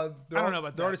I don't know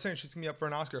about they're already that. saying she's gonna be up for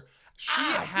an Oscar. She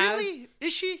Really?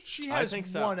 Is she? She I has think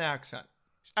so. one accent.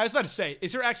 I was about to say,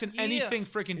 is her accent anything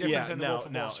freaking different Yeah, than the no, Wolf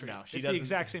of Wall no, Street? no, she It's the doesn't-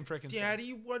 exact same freaking thing.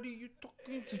 Daddy, what are you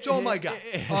talking to? Oh my god.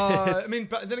 I mean,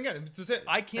 but then again, it's the same.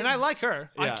 I can't. And I like her.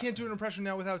 I Yeah. can't do an impression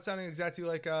now without sounding exactly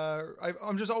like.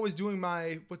 I'm just always doing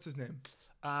my what's his name,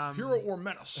 Hero or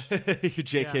Menace.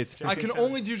 J.K. Yeah, I can Simmons.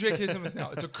 only do J.K. Simmons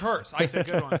now. It's a curse. It's a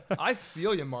good one. I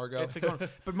feel you, Margot. It's a good one.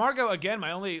 But Margot, again,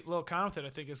 my only little comment with it,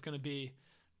 I think, is going to be,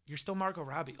 you're still Margot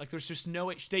Robbie. Like, there's just no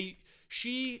way.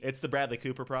 It's the Bradley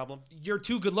Cooper problem. You're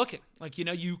too good looking. Like,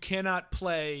 you cannot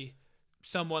play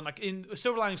someone like in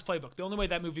Silver Linings Playbook. The only way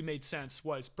that movie made sense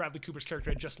was Bradley Cooper's character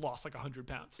had just lost like 100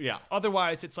 pounds. Yeah.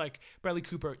 Otherwise, it's like, Bradley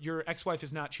Cooper, your ex-wife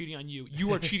is not cheating on you.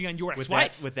 You are cheating on your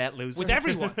ex-wife. With that loser. With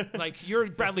everyone. Like, you're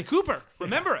Bradley Cooper.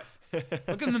 Remember it.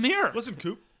 Look in the mirror. Listen,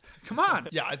 Coop. Come on.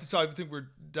 Yeah, so I think we're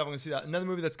definitely gonna see that. Another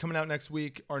movie that's coming out next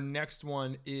week. Our next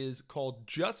one is called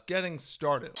Just Getting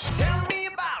Started. Tell me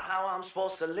about how I'm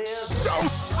supposed to live.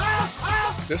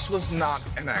 This was not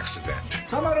an accident.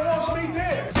 Somebody wants me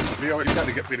dead. You already got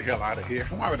to get me the hell out of here.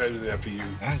 Why would I do that for you?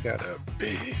 I got a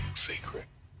big secret.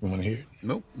 You want to hear it?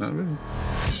 Nope, not really.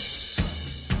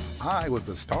 I was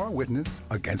the star witness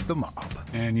against the mob.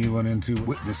 And you went into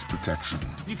witness protection.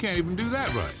 You can't even do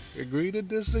that right. Agree to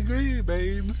disagree,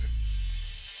 babe.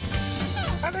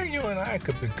 I think you and I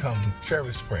could become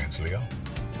cherished friends, Leo.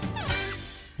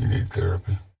 You need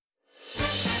therapy.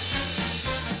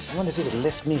 I wonder if he would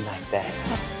lift me like that.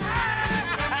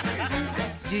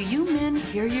 Do you men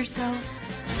hear yourselves?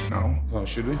 No? Oh,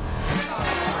 should we?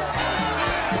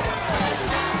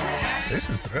 This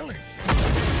is thrilling.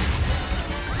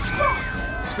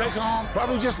 Stay calm.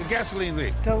 Probably just a gasoline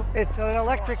leak. So it's an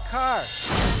electric car.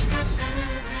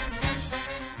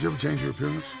 Did you ever change your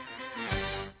appearance?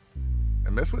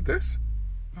 And mess with this?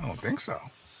 I don't think so.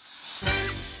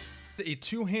 A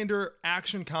two-hander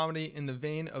action comedy in the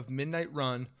vein of Midnight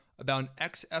Run about an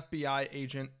ex-FBI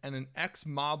agent and an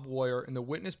ex-mob lawyer in the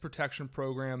witness protection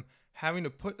program having to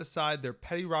put aside their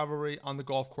petty rivalry on the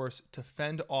golf course to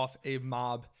fend off a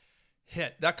mob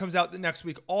hit. That comes out the next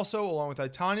week also, along with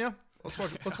Titania.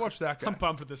 Let's watch that guy. I'm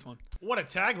pumped with this one. What a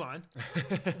tagline.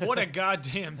 What a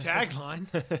goddamn tagline.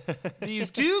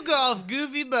 These two golf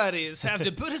goofy buddies have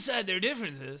to put aside their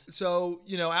differences. So,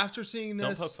 after seeing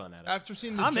this, Don't poke fun at it. after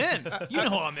seeing the I'm in. You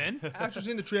know I'm in. After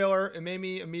seeing the trailer, it made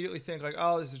me immediately think like,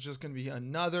 oh, this is just going to be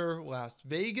another Las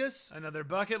Vegas. Another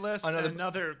bucket list.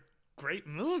 Another great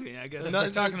movie, I guess. Another-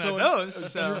 We're talking so about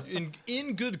those. So. you're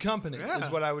in good company Yeah.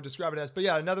 is what I would describe it as. But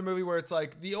yeah, another movie where it's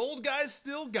like the old guys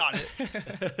still got it.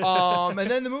 And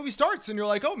then the movie starts and you're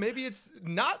like, oh, maybe it's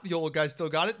not the old guys still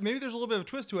got it. Maybe there's a little bit of a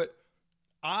twist to it.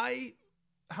 I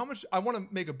want to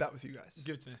make a bet with you guys.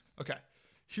 Give it to me. Okay.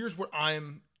 Here's what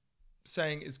I'm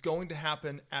saying is going to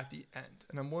happen at the end.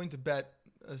 And I'm willing to bet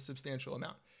a substantial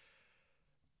amount.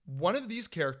 One of these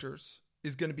characters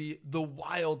is going to be the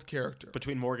wild character.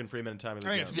 Between Morgan Freeman and Tommy Lee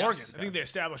I think Jones. it's Morgan. Yes. I think they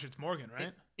established it's Morgan,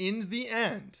 right? In the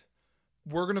end,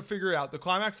 we're going to figure out the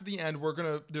climax at the end. There's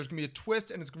going to be a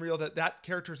twist and it's going to reveal that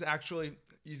character is actually,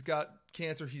 he's got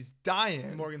cancer. He's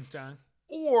dying. Morgan's dying.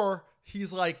 Or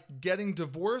he's like getting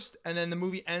divorced. And then the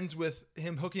movie ends with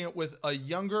him hooking up with a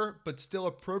younger, but still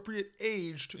appropriate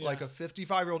aged, like a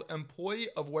 55-year-old employee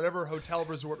of whatever hotel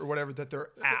resort or whatever that they're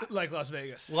at. Like Las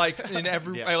Vegas. Like in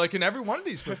every, Yeah. like in every one of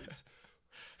these movies.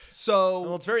 So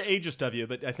Well, it's very ageist of you,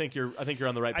 but I think you're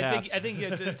on the right path. I think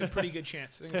it's a pretty good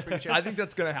chance. I think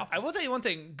that's going to happen. I will tell you one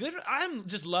thing. Good. I'm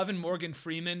just loving Morgan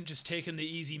Freeman just taking the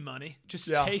easy money. Just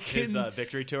Yeah. taking His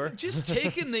victory tour. just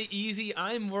taking the easy.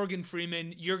 I'm Morgan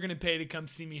Freeman. You're gonna pay to come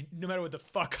see me, no matter what the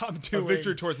fuck I'm A doing.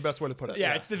 victory tour is the best way to put it.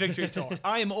 Yeah, it's the victory tour.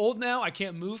 I am old now. I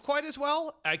can't move quite as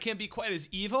well. I can't be quite as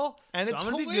evil. And so it's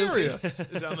I'm gonna hilarious. Be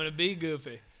goofy. So I'm gonna be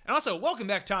goofy. And also, welcome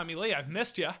back, Tommy Lee. I've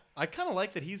missed you. I kind of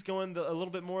like that he's going a little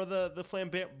bit more the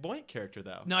flamboyant character,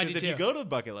 though. No, I 'Cause do if you too. go to the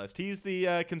bucket list, he's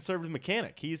the conservative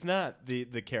mechanic. He's not the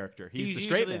character. He's the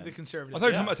straight usually man. the conservative. I thought you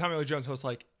were Yeah. talking about Tommy Lee Jones host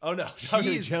like Oh no, Tommy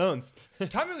Lee He's- Jones.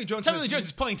 Tommy Lee Jones. Tommy Lee Jones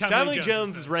is playing Tommy Tommy Lee Lee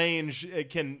Jones. Jones' range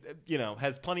can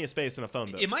has plenty of space in a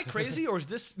phone booth. Am I crazy, or is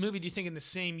this movie, do you think, in the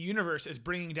same universe as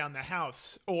Bringing Down the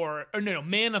House? Or no,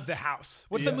 Man of the House.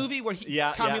 What's the movie where Tommy Lee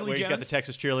where Jones? he's got the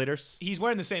Texas cheerleaders. He's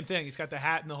wearing the same thing. He's got the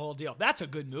hat and the whole deal. That's a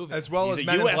good movie. as well He's as a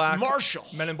Men in U.S. Black, Marshall.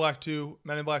 Men in Black 2,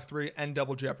 Men in Black 3, and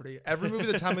Double Jeopardy. Every movie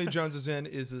that Tommy Lee Jones is in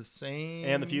is the same.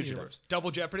 And The Fugitive. universe.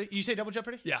 Double Jeopardy. You say Double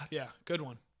Jeopardy? Yeah. Yeah. Good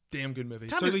one. Damn good movie.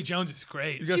 Tommy Lee Jones is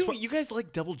great. You guys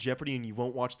like Double Jeopardy and you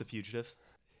won't watch The Fugitive?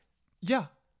 Yeah.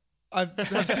 I've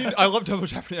seen. I love Double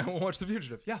Jeopardy. I won't watch The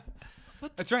Fugitive. Yeah.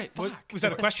 That's right. Was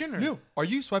that a question? Or? No. Are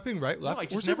you swiping right, left, No, I or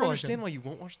just super never liking? understand why you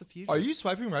won't watch The Fugitive. Are you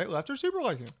swiping right, left, or super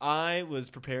liking? I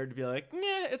was prepared to be like, nah,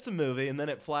 it's a movie, and then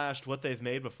it flashed what they've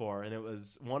made before, and it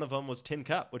was one of them was Tin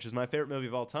Cup, which is my favorite movie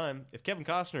of all time. If Kevin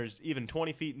Costner's even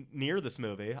 20 feet near this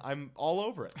movie, I'm all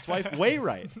over it. Swipe way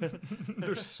right.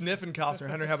 They're sniffing Costner.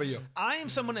 Henry, how about you? I am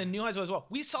someone in New High School as well.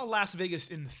 We saw Las Vegas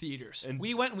in the theaters. And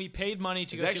we went and we paid money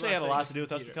to It go see actually Las had a lot Vegas to do in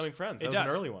with us theaters. becoming friends. That It was does.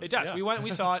 an early one. It does. Yeah. We went and we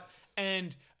saw it,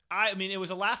 and I mean, it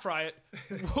was a laugh riot.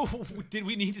 Did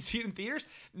we need to see it in theaters?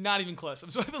 Not even close. I'm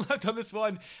swiping left on this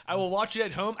one. I will watch it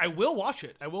at home. I will watch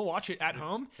it. I will watch it at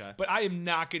home. Okay. But I am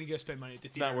not going to go spend money at the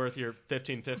It's theater. not worth your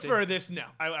 $15.50 For this, no.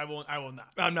 I won't. I will not.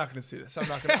 I'm not going to see this. I'm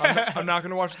not going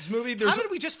to watch this movie. How did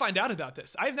we just find out about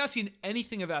this? I have not seen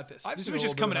anything about this. I've This seen was a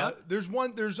just little bit coming of out.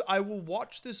 that. I will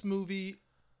watch this movie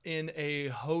in a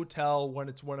hotel when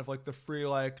it's one of like the free,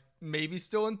 like maybe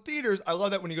still in theaters. I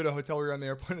love that when you go to a hotel or you're on the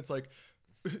airplane, it's like,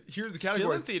 here's the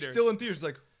category. Still in theaters.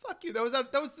 Like, fuck you. That was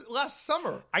last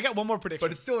summer. I got one more prediction.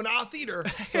 But it's still in our theater.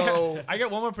 So I got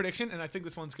one more prediction, and I think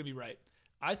this one's going to be right.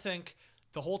 I think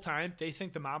the whole time they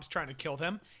think the mob's trying to kill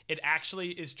them. It actually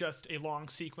is just a long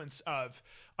sequence of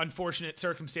unfortunate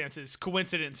circumstances,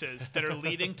 coincidences that are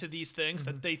leading to these things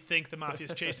that they think the mafia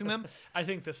is chasing them. I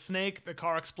think the snake, the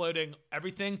car exploding,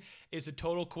 everything is a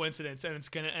total coincidence, and it's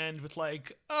going to end with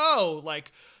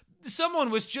someone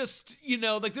was just,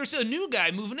 like there's a new guy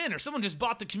moving in or someone just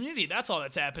bought the community. That's all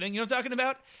that's happening. You know what I'm talking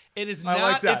about? It is not,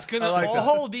 like that. it's going to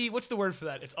all be, what's the word for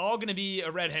that? It's all going to be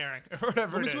a red herring or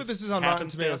whatever let me it see is. what this is on Rotten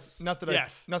Tomatoes. Not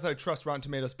that I trust Rotten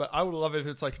Tomatoes, but I would love it if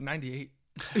it's like 98.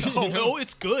 No,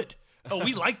 it's good. Oh,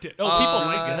 we liked it. Oh, people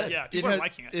like it. Yeah, people are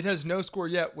liking it. It has no score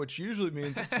yet, which usually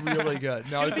means it's really good.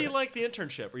 No, It's going to be like The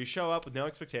Internship, where you show up with no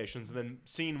expectations, and then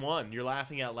scene one, you're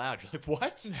laughing out loud. You're like,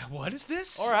 what? What is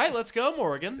this? All right, let's go,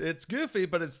 Morgan. It's goofy,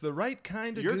 but it's the right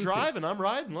kind of You're goofy. driving, I'm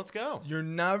riding. Let's go.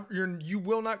 You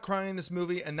will not cry in this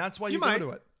movie, and that's why you go to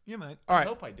it. You might. All right. I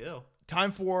hope I do.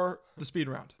 Time for the speed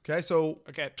round. Okay, so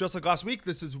just like last week,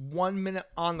 this is 1 minute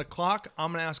on the clock.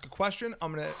 I'm gonna ask a question.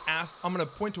 I'm gonna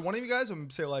point to one of you guys. I'm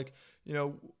gonna say like,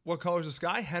 what color is the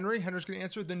sky? Henry's gonna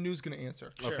answer. Then New's gonna answer.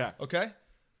 Sure. Okay.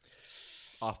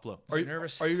 Off blue. Are you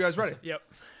nervous? Are you guys ready? Yep.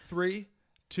 3,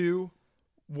 2,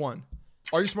 1.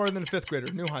 Are you smarter than a fifth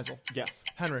grader? New Heisel. Yes.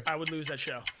 Henry. I would lose that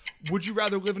show. Would you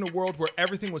rather live in a world where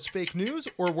everything was fake news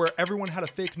or where everyone had a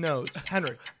fake nose?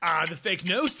 Henry. The fake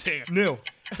nose thing. New.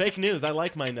 Fake news. I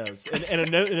like my nose.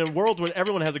 In a world where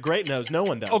everyone has a great nose, no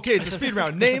one does. Okay, it's a speed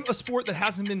round. Name a sport that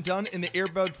hasn't been done in the Air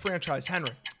Bud franchise. Henry.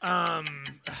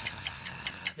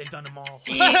 They've done them all.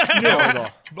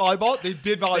 Volleyball. They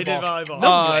did volleyball. They did volleyball.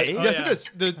 No way. Yes, it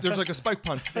is. There's like a spike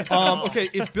punch. Okay,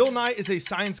 if Bill Nye is a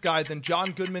science guy, then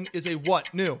John Goodman is a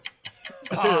what? New.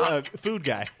 Food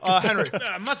guy. Henry.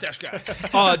 Mustache guy.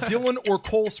 Dylan or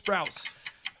Cole Sprouse?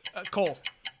 Cole.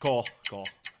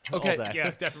 Okay. Yeah,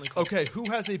 definitely Cole. Okay, who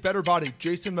has a better body,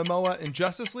 Jason Momoa in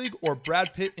Justice League or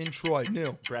Brad Pitt in Troy?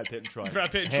 New. Brad Pitt and Troy. Brad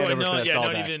Pitt and Hand Troy. over No, fist yeah, all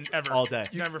not day. even ever. All day.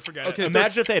 You never forget Okay, it.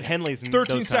 Imagine if they had Henleys in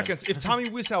 13 those seconds. times. If Tommy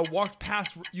Wiseau walked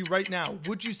past you right now,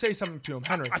 would you say something to him?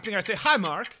 Henry. I think I'd say, hi,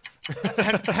 Mark.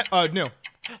 No.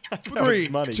 That 3, was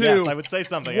money. 2, Yes, I would say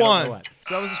something. 1. I don't know what.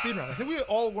 So that was a speed round. I think we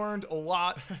all learned a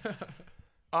lot.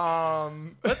 I'll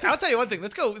tell you one thing.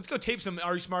 Let's go tape some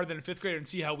Are You Smarter Than a Fifth Grader and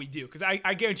see how we do. Because I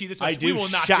guarantee you this much, I do we will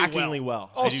not shockingly do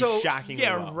well. Also, I do shockingly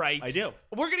yeah, well. right. I do.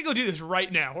 We're going to go do this right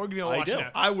now. We're going to go watch do. it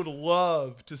now. I would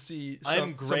love to see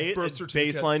I'm great some at birth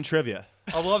certificates. baseline trivia.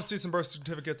 I'd love to see some birth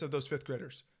certificates of those fifth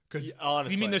graders. Because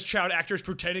Honestly. You mean those child actors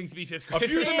pretending to be fifth a graders?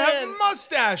 few of them have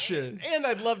mustaches. And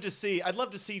I'd love to see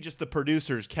just the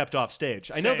producers kept off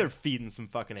stage. I know Same. they're feeding some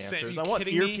fucking Same. answers. You I want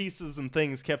kidding me? earpieces and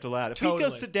things kept allowed. If we Totally. go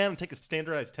sit down and take a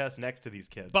standardized test next to these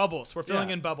kids. Bubbles. We're filling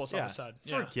Yeah. in bubbles all Yeah. of a sudden.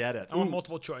 Forget it. I want Ooh.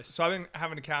 multiple choice. So I've been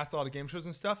having to cast a lot of game shows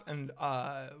and stuff, and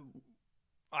I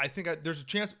think there's a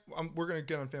chance we're going to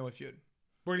get on Family Feud.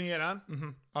 We're going to get on? Mm-hmm.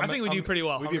 I think we do pretty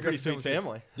well. We'd be a pretty sweet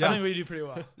family. Yeah. I think we do pretty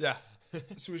well. Yeah.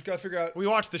 So we've got to figure out. We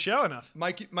watched the show enough.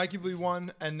 Mikey will be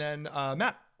one, and then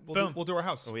Matt. Boom. We'll do our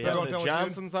house. We Put it have on the Family Feud.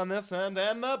 Johnsons on this end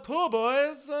and the Pool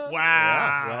Boys. Wow.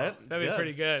 Yeah, right? That'd be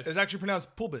pretty good. It's actually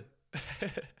pronounced Pulby.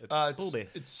 Pulby.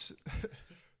 It's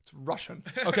Russian.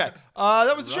 Okay.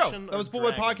 That was the show. Russian That was or Pool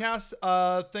Boy dragon?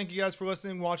 Podcast. Thank you guys for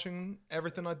listening, watching,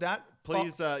 everything like that.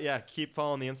 Please, keep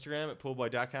following the Instagram at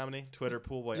poolboy.comedy, Twitter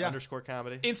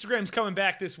poolboy_comedy. Instagram's coming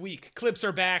back this week. Clips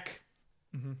are back.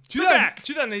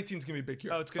 2018 is gonna be a big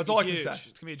year. Oh, it's gonna That's be all huge. I can say.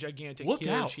 It's gonna be a gigantic, Look huge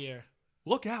out. year.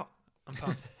 Look out. I'm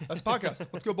pumped. That's the podcast.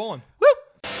 Let's go bowling.